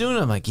Bitcoin's doing?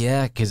 I'm like,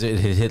 yeah, because it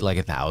had hit like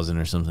 1,000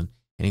 or something.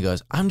 And he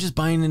goes, I'm just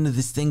buying into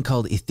this thing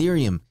called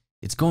Ethereum.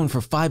 It's going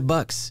for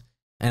 $5.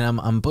 And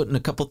I'm putting a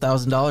couple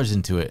 $1,000s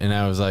into it. And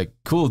I was like,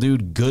 cool,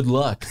 dude, good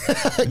luck.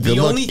 The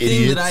only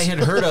thing that I had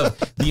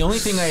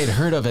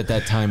heard of at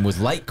that time was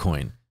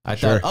Litecoin. I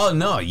thought, oh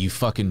no, you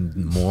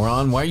fucking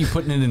moron! Why are you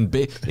putting it in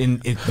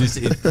this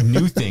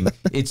new thing?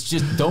 It's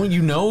just, don't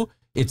you know?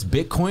 It's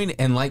Bitcoin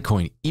and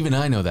Litecoin. Even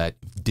I know that,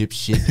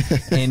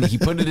 dipshit. And he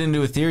put it into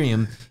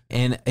Ethereum.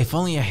 And if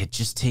only I had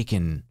just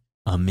taken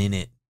a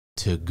minute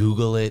to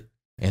Google it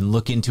and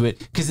look into it,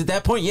 because at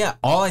that point, yeah,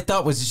 all I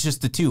thought was it's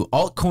just the two.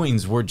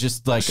 Altcoins were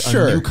just like a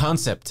new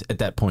concept at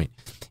that point.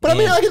 But I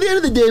mean, like at the end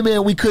of the day,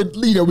 man, we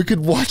could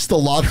watch the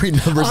lottery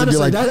numbers and be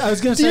like, I was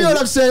gonna say, do you know what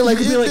I'm saying? Like,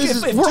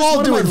 if we're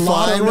all doing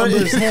fine.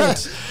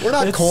 We're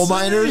not coal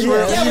miners.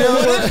 What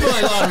if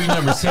my lottery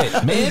numbers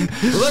hit, man?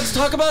 Let's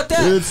talk about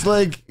that. It's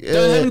like,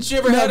 haven't you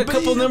ever had a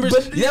couple numbers?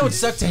 That would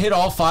suck to hit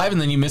all 5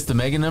 and then you miss the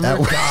mega number.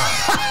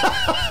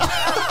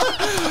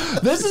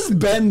 This is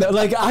Ben.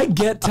 Like, I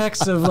get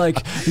texts of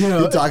like, he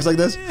talks like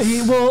this.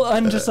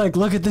 I'm just like,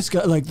 look at this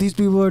guy. Like, these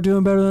people are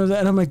doing better than that.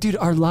 And I'm like, dude,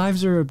 our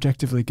lives are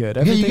objectively good.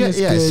 Everything is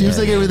good. It seems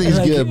like everything's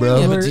good, bro.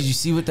 Yeah, but did you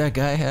see what that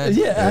guy had?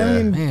 Yeah, I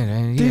mean,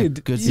 man,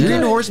 dude, good. You're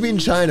getting horse meat in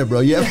China,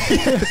 bro. Yeah,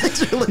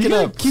 you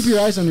gotta keep your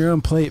eyes on your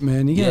own plate,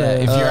 man. You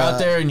gotta, if you're out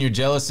there and you're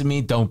jealous of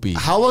me, don't be.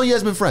 How long you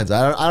guys been friends?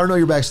 I don't know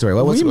your backstory.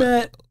 We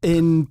met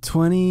in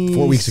 4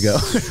 weeks ago,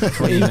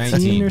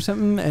 2019 or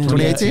something.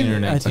 2018 or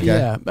 19?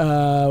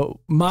 Yeah.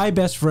 My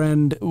best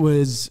friend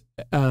was.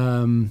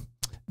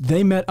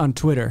 They met on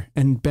Twitter,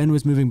 and Ben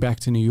was moving back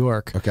to New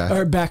York,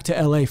 or back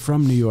to LA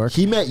from New York.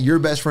 He met your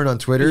best friend on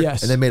Twitter,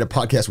 yes, and then made a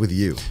podcast with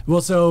you. Well,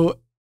 so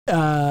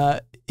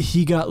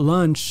he got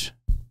lunch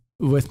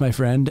with my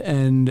friend,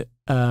 and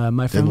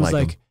my friend was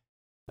like,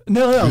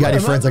 No. You got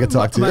any friends I could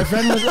talk to? My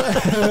friend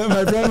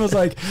was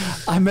like,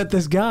 I met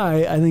this guy.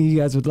 I think you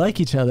guys would like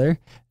each other.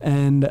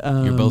 And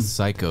you're both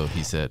psycho,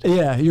 he said.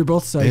 Yeah, you're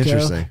both psycho.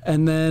 Interesting.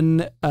 And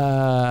then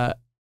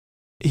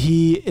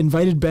he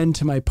invited Ben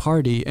to my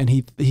party, and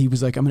he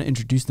was like, I'm going to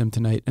introduce them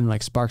tonight, and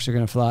like sparks are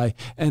going to fly,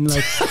 and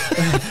like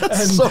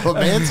and, so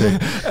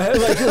romantic,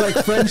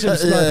 like friendship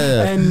spark.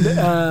 Yeah.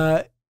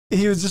 And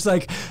he was just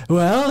like,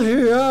 well,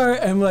 here we are.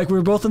 And like, we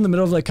were both in the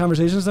middle of like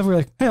conversation and stuff. We were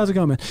like, hey, how's it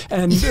going, man?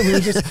 And we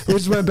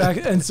just went back.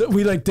 And so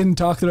we like didn't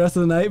talk the rest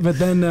of the night. But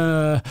then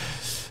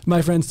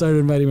my friends started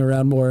inviting me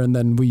around more. And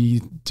then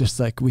we just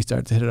like, we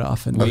started to hit it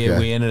off. And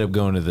we ended up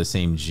going to the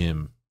same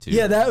gym too.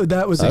 Yeah,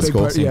 that was a big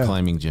part. Same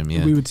climbing gym.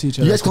 Yeah. We would see each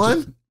other. You guys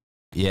climb?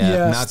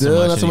 Yeah, not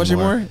so much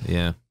anymore.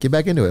 Yeah, get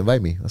back into it.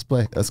 Invite me. Let's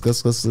play. Let's.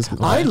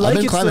 I like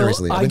I've been climbing still.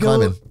 recently. I've been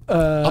climbing.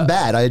 I'm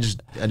bad. I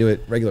do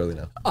it regularly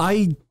now.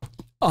 I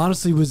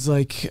honestly was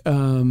like,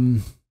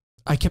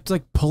 I kept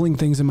like pulling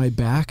things in my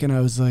back, and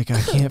I was like,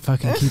 I can't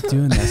fucking keep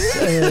doing this.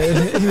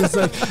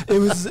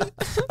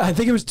 I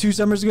think it was 2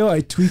 summers ago.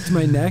 I tweaked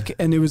my neck,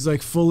 and it was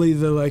like fully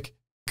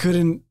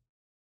couldn't.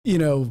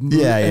 Move.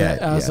 Yeah.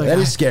 I was like, that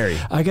is scary.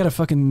 I gotta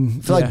fucking.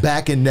 I feel like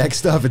back and neck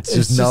stuff. It's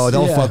just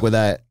don't fuck with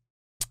that.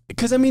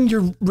 Because I mean,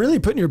 you're really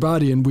putting your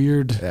body in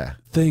weird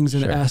things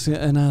and asking.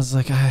 And I was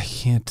like, I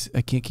can't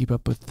keep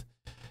up with.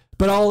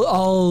 But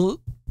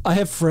I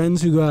have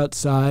friends who go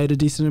outside a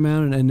decent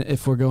amount, and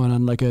if we're going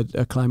on like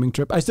a climbing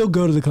trip, I still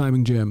go to the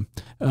climbing gym.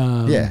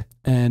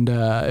 And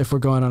if we're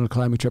going on a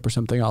climbing trip or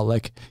something, I'll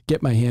like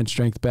get my hand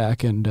strength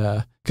back, and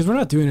because we're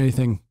not doing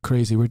anything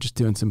crazy, we're just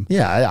doing some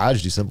I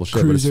just do simple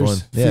shit, cruisers, but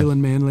it's fun.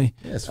 feeling manly.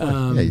 Yeah, it's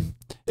fun.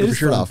 Take your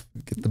shirt off,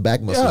 get the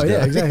back muscles. Oh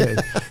yeah, exactly.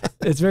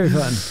 It's very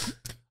fun.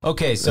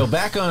 Okay, so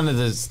back onto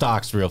the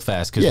stocks real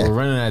fast because we're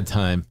running out of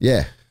time.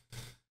 Yeah.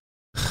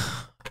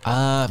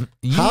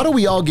 How do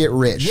we all get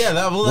rich? Yeah,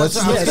 that's what I was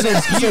going to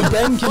ask you. So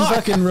Ben can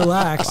fucking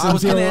relax. I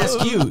was going to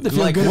ask you,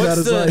 like,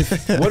 what's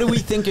what do we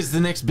think is the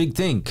next big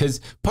thing?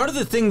 Because part of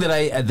the thing that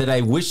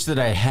I wish that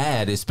I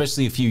had,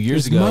 especially a few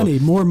years ago,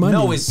 more money.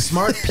 No, is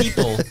smart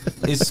people.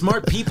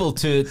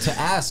 To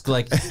ask,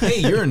 like, hey,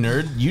 you're a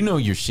nerd, you know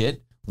your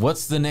shit.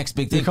 What's the next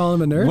big thing? You call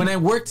him a nerd? When I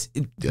worked,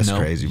 That's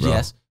crazy, bro.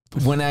 Yes.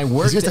 When I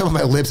worked, he's gonna tell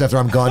my lips after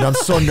I'm gone. I'm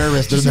so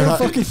nervous.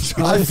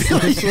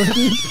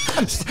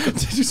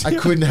 I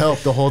couldn't help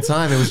the whole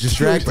time. It was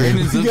distracting.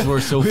 Brandon's lips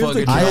were so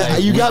fucking dry.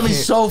 You got me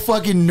so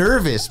fucking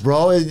nervous,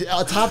 bro.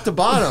 Top to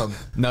bottom.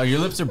 No, your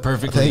lips are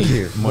perfectly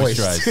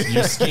moisturized.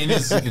 Your skin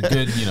is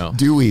good, you know.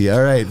 Dewy.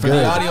 All right. For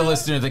the audio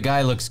listener, the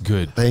guy looks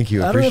good. Thank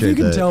you. I don't know if you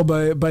can tell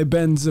by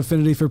Ben's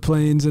affinity for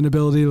planes and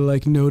ability to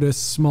like notice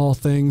small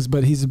things,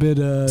 but he's a bit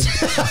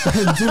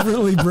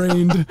differently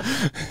brained.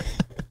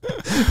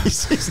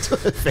 He's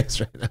doing a face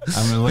right now.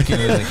 I'm looking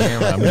at the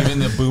camera. I'm giving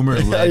the boomer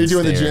lead Are you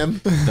doing stare. the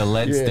gym? The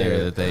lead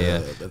stare that they.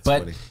 That's but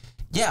funny.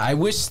 yeah, I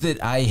wish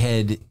that I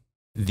had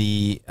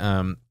the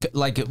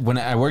like when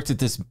I worked at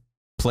this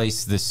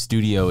place, this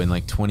studio in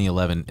like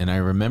 2011, and I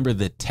remember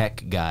the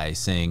tech guy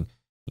saying,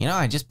 you know,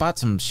 I just bought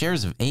some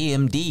shares of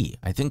AMD.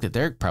 I think that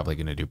they're probably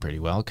going to do pretty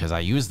well because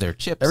I use their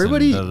chips.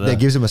 Everybody that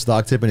gives him a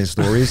stock tip in his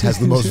stories has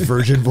the most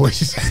virgin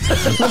voice.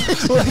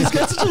 Well, he's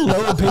got such a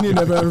low opinion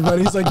of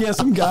everybody. He's like, yeah,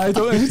 some guy.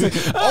 He's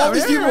like, all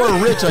these people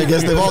are rich, I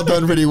guess. They've all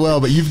done pretty well,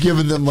 but you've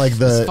given them like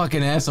the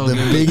fucking asshole, the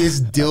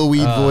biggest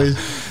dillweed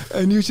voice.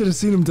 And you should have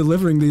seen him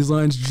delivering these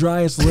lines.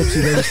 Driest lips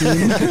you've ever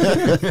seen.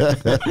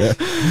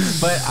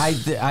 But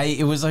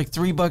it was like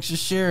 $3 a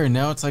share, and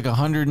now it's like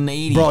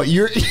 180. Bro,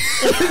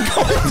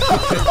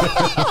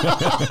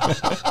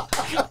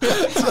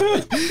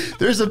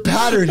 there's a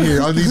pattern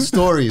here on these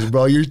stories,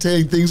 bro. You're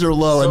saying things are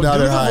low and now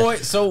they're high. I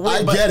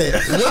get it.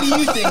 What do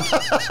you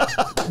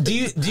think? Do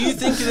you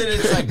think that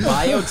it's like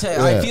biotech?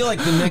 Yeah. I feel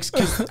like the next,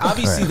 because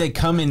obviously they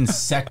come in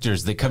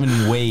sectors, they come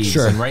in waves,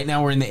 sure. And right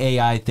now we're in the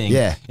AI thing.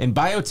 Yeah. And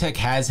biotech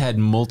has had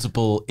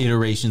multiple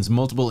iterations,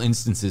 multiple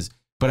instances.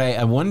 But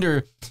I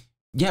wonder,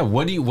 yeah,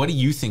 what do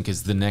you think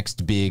is the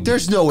next big?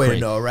 There's no way to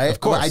know, right? Of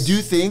course, I do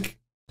think.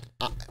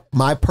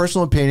 My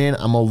personal opinion,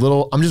 I'm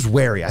just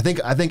wary. I think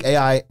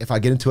AI, if I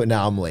get into it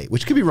now, I'm late,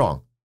 which could be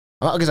wrong.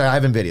 Because I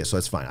have Nvidia, so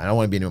it's fine. I don't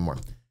want to be anymore.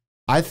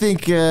 I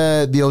think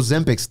the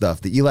Ozempic stuff,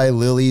 the Eli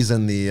Lillys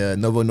and the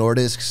Novo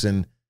Nordisks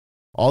and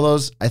all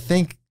those, I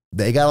think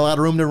they got a lot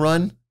of room to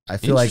run. I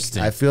feel like weird.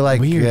 I feel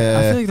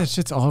like that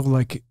shit's all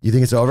like. You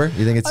think it's over?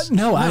 You think it's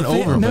no?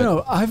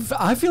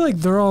 I feel like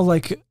they're all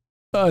like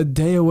a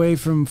day away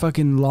from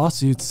fucking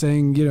lawsuits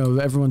saying, you know,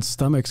 everyone's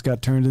stomachs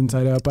got turned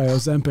inside out by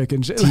Ozempic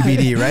and shit.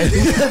 TBD, right?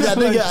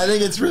 I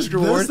think it's risk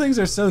reward. Those things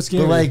are so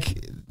scary. But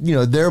like, you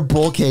know, their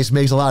bull case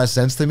makes a lot of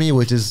sense to me,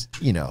 which is,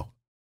 you know,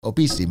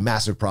 obesity,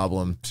 massive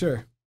problem.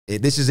 Sure.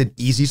 This is an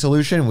easy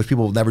solution, which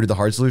people will never do the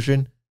hard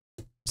solution.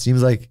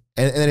 Seems like,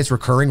 and then it's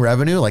recurring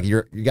revenue. Like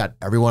you got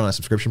everyone on a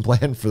subscription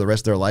plan for the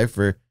rest of their life.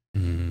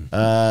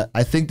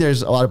 I think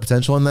there's a lot of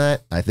potential in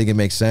that. I think it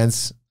makes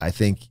sense. I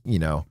think, you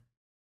know,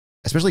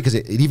 especially because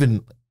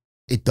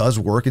it does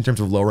work in terms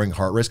of lowering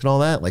heart risk and all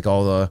that, like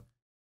all the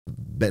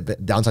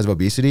downsides of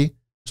obesity.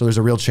 So there's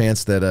a real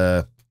chance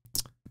that,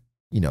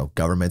 you know,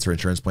 governments or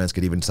insurance plans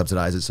could even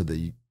subsidize it so that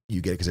you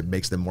get it because it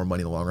makes them more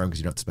money in the long run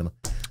because you don't have to spend.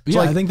 So yeah,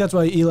 like, I think that's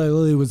why Eli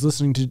Lilly was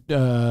listening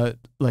to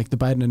like the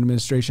Biden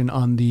administration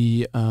on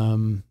the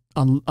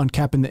on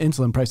capping the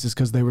insulin prices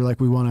because they were like,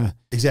 we want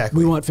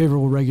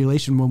favorable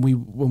regulation when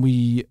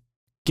we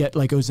get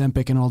like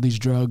Ozempic and all these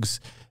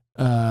drugs.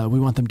 We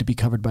want them to be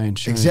covered by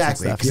insurance.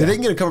 Exactly. Because if they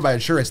can get it covered by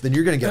insurance, then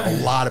you're going to get a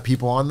lot of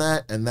people on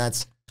that. And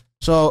that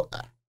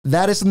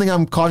is something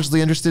I'm cautiously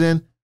interested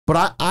in.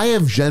 But I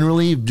have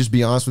generally, just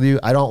be honest with you,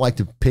 I don't like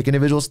to pick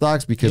individual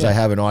stocks because I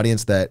have an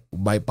audience that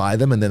might buy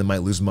them and then they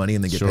might lose money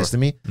and then get pissed at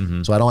me.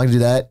 So I don't like to do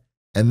that.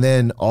 And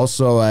then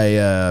also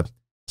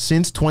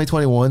since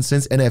 2021,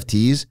 since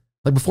NFTs,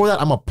 like before that,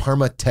 I'm a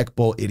perma tech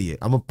bull idiot.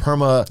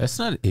 That's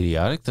not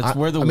idiotic. That's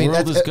where the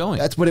world is going.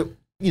 That's what it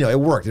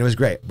worked and it was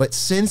great. But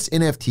since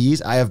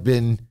NFTs, I have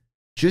been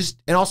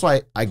and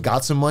also I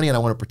got some money and I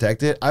want to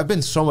protect it. I've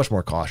been so much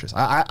more cautious.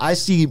 I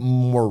see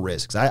more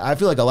risks. I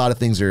feel like a lot of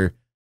things are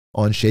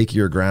on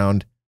shakier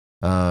ground.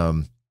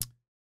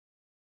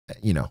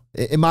 You know,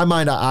 in my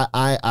mind,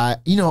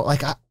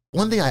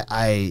 one thing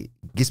I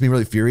gets me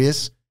really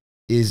furious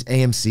is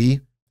AMC.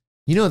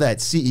 You know, that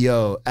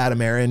CEO,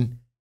 Adam Aaron,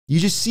 you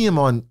just see him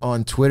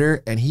on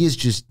Twitter and he is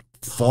just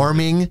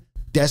farming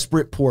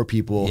desperate poor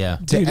people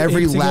to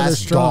every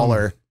last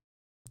dollar.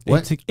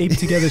 What? Ape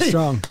together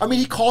strong. I mean,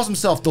 he calls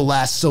himself the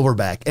last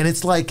silverback. And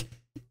it's like,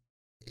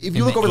 if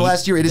you look over the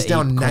last year, it is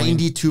down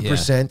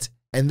 92%.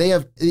 And they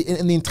have,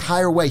 in the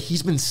entire way,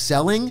 he's been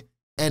selling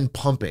and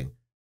pumping.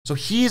 So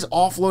he's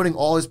offloading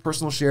all his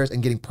personal shares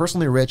and getting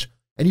personally rich.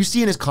 And you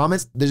see in his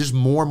comments, there's just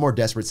more and more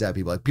desperate, sad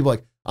people. Like people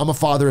like, I'm a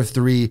father of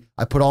 3.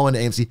 I put all into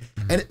AMC.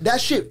 And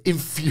that shit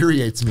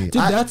infuriates me.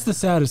 Dude, that's the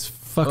saddest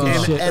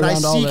fucking shit. And I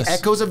see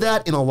echoes of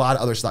that in a lot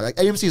of other stocks. Like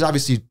AMC is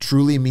obviously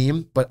truly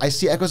meme, but I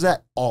see echoes of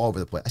that all over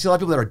the place. I see a lot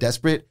of people that are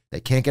desperate,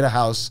 that can't get a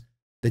house,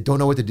 They don't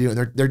know what to do,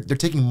 and they're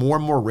taking more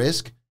and more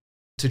risk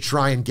to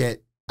try and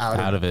get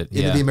out of it.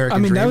 Into the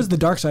American dream. That was the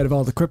dark side of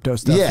all the crypto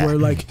stuff, where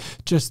like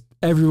just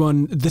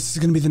everyone, this is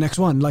going to be the next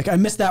one. Like I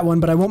missed that one,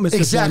 but I won't miss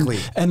this one.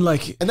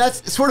 And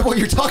that's sort of what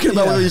you're talking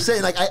about. What you're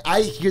saying, like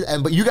I hear,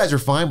 but you guys are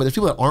fine, but there's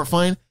people that aren't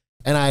fine,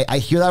 and I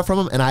hear that from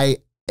them, and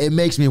it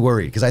makes me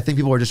worried because I think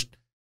people are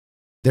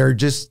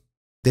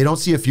they don't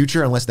see a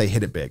future unless they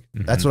hit it big.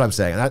 Mm-hmm. That's what I'm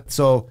saying.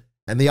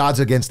 And the odds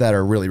against that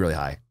are really, really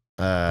high.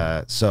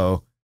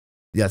 So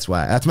that's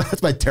why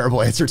that's my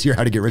terrible answer to your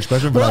how to get rich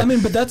question. But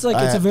but that's like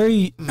it's a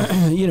very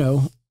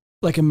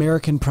like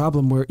American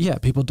problem where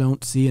people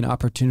don't see an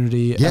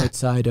opportunity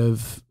outside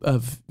of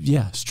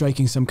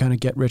striking some kind of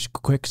get rich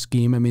quick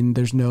scheme. I mean,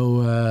 there's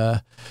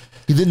no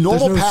the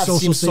normal path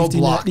seems so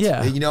blocked.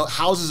 Net. Yeah,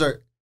 houses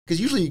are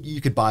because usually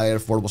you could buy an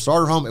affordable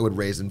starter home. It would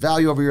raise in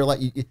value over your life.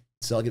 You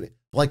sell it.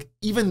 Like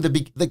even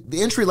the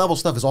entry level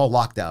stuff is all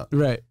locked out.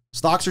 Right.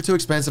 Stocks are too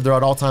expensive. They're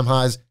at all time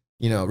highs.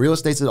 Real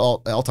estate's at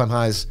all time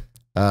highs.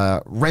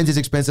 Rent is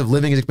expensive.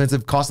 Living is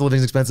expensive. Cost of living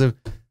is expensive.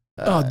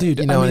 Oh, dude.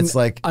 I mean, it's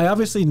like I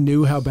obviously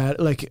knew how bad.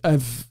 Like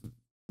I've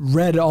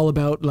read all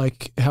about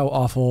like how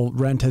awful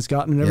rent has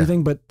gotten and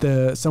everything.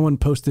 But someone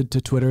posted to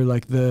Twitter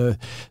like the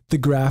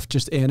graph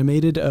just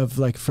animated of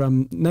like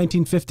from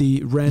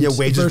 1950 rent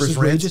wages versus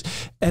wages.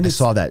 And I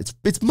saw that.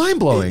 It's mind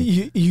blowing.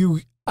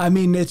 I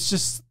mean,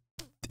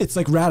 it's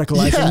like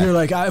radicalizing. Yeah. You're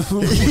like,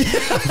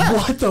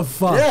 what the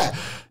fuck? Yeah,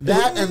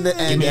 that and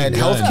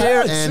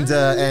healthcare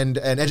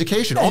and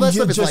education, all that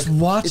stuff. Is just like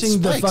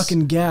watching the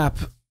fucking gap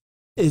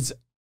is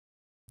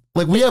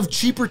like we have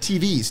cheaper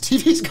TVs.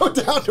 TVs go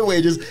down to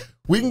wages.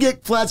 We can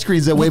get flat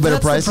screens at way better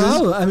prices.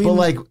 I mean, but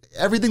like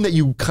everything that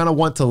you kind of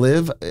want to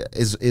live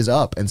is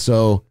up, and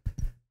so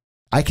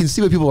I can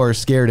see why people are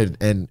scared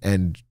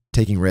and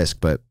taking risk,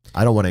 but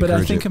I don't want to encourage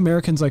it. But I think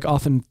Americans like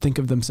often think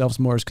of themselves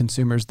more as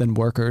consumers than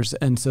workers.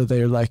 And so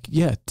they're like,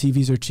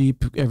 TVs are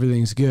cheap.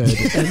 Everything's good.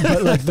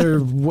 But like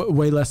they're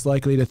way less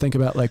likely to think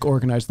about like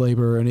organized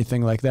labor or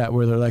anything like that,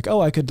 where they're like,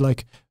 I could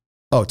like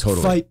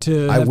totally fight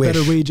to have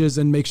better wages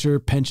and make sure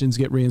pensions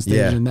get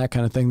reinstated and that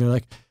kind of thing. They're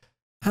like,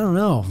 I don't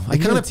know. It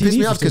kind of pissed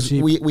me off because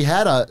we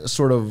had a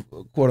sort of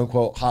quote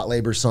unquote hot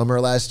labor summer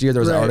last year.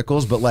 There was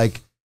articles, but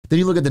like, then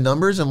you look at the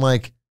numbers and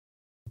like,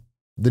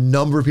 the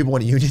number of people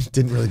in a union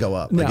didn't really go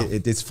up. No.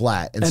 Like it's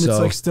flat. And so, it's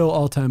like still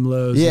all-time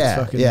lows.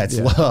 It's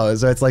low.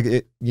 So it's like,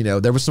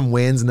 there was some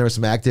wins and there was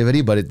some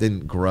activity, but it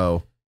didn't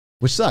grow,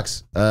 which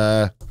sucks.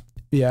 I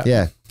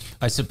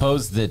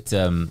suppose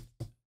that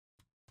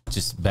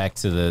just back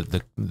to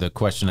the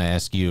question I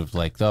asked you of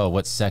like,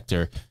 what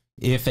sector,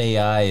 if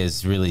AI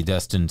is really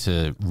destined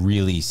to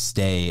really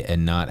stay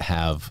and not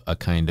have a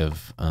kind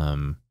of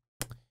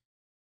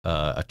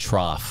a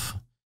trough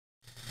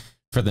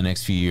for the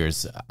next few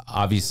years,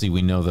 obviously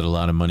we know that a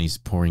lot of money's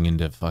pouring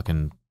into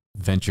fucking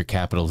venture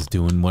capital's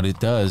doing what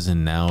it does.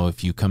 And now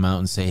if you come out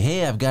and say,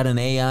 hey, I've got an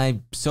AI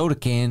soda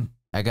can,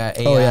 I got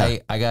AI,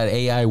 I got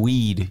AI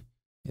weed.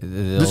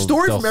 The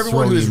story from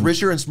everyone who is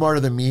richer and smarter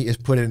than me is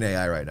put in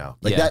AI right now.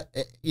 Like that,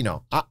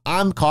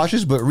 I'm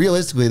cautious, but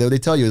realistically though, they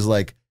tell you is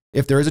like,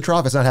 if there is a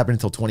trough, it's not happening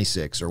until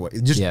 26 or what,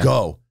 just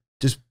go.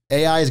 Just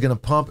AI is going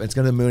to pump, it's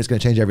going to move, it's going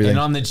to change everything. And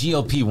on the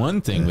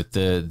GLP-1 thing with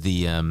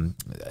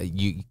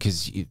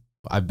because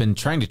I've been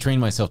trying to train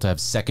myself to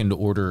have second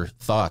order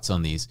thoughts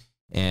on these.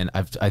 And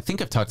I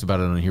think I've talked about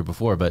it on here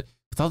before, but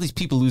with all these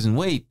people losing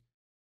weight,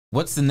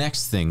 what's the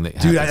next thing that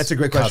happens? Dude, that's a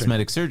great question.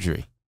 Cosmetic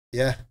surgery.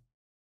 Yeah.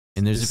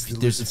 And there's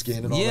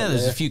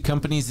a few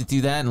companies that do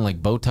that and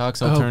like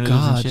Botox alternatives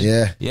and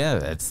shit. Yeah,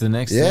 that's the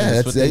next thing.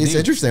 Yeah, it's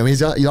interesting. I mean,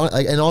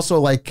 and also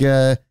like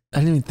I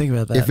didn't even think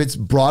about that. If it's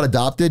broad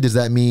adopted, does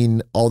that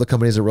mean all the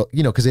companies are,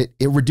 because it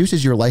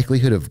reduces your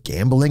likelihood of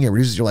gambling. It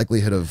reduces your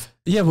likelihood of.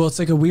 Yeah, well, it's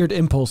like a weird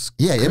impulse.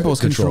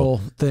 Impulse control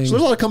thing. So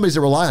there's a lot of companies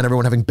that rely on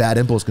everyone having bad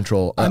impulse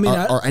control. I mean,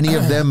 are any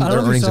of them their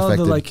earnings affected?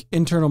 The like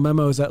internal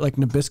memos at like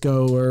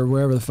Nabisco or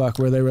wherever the fuck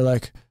where they were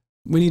like,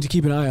 we need to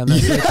keep an eye on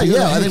this. I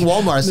think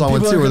Walmart saw one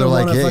too where they're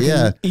like,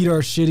 eat our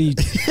shitty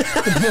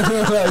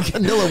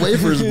Nilla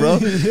wafers, bro. I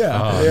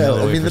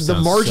mean, the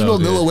marginal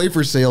Nilla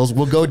wafer sales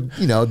will go,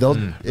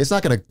 it's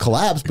not going to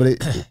collapse, but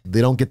they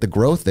don't get the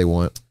growth they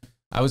want.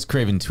 I was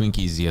craving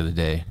Twinkies the other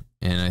day,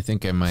 and I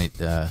think I might,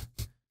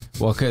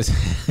 because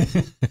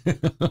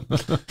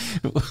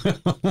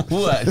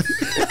what?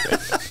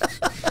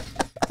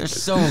 They're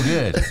so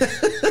good.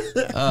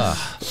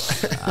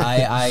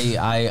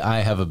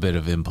 I have a bit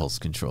of impulse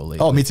control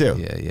lately. Oh, me too.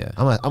 Yeah.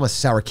 I'm a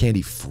sour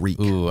candy freak.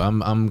 Ooh,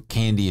 I'm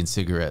candy and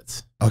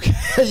cigarettes. Okay.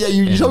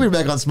 You told me you're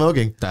back on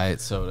smoking.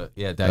 Diet soda.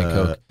 Yeah, Diet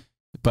Coke.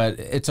 But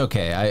it's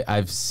okay.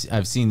 I've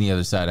seen the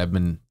other side. I've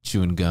been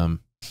chewing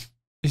gum.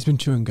 He's been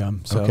chewing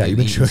gum. So Okay, you've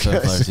been chewing gum.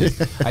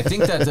 I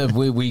think that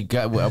we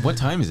got. What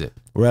time is it?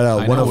 We're at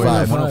I know we're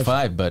at 105.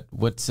 105, but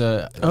what's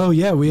Oh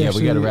yeah, we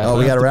gotta wrap up.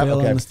 We gotta wrap, bail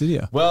okay. on the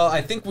studio. Well,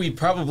 I think we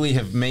probably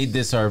have made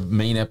this our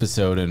main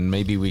episode, and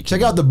maybe we can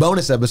Check out the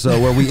bonus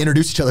episode where we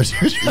introduce each other.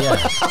 Yeah.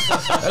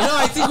 No,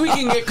 I think we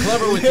can get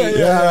clever with the.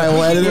 Yeah, all right,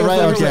 we'll edit it right.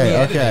 clever with the Okay,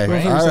 editing, okay,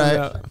 right? all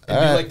right.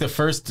 It'd be like the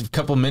first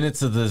couple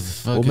minutes of the.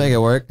 Fucking, We'll make it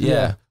work.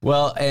 Yeah.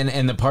 Well,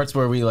 and the parts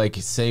where we like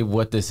say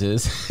what this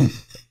is.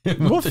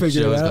 We'll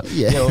figure it out.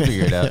 Yeah, we'll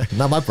figure it out.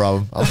 Not my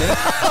problem. I'll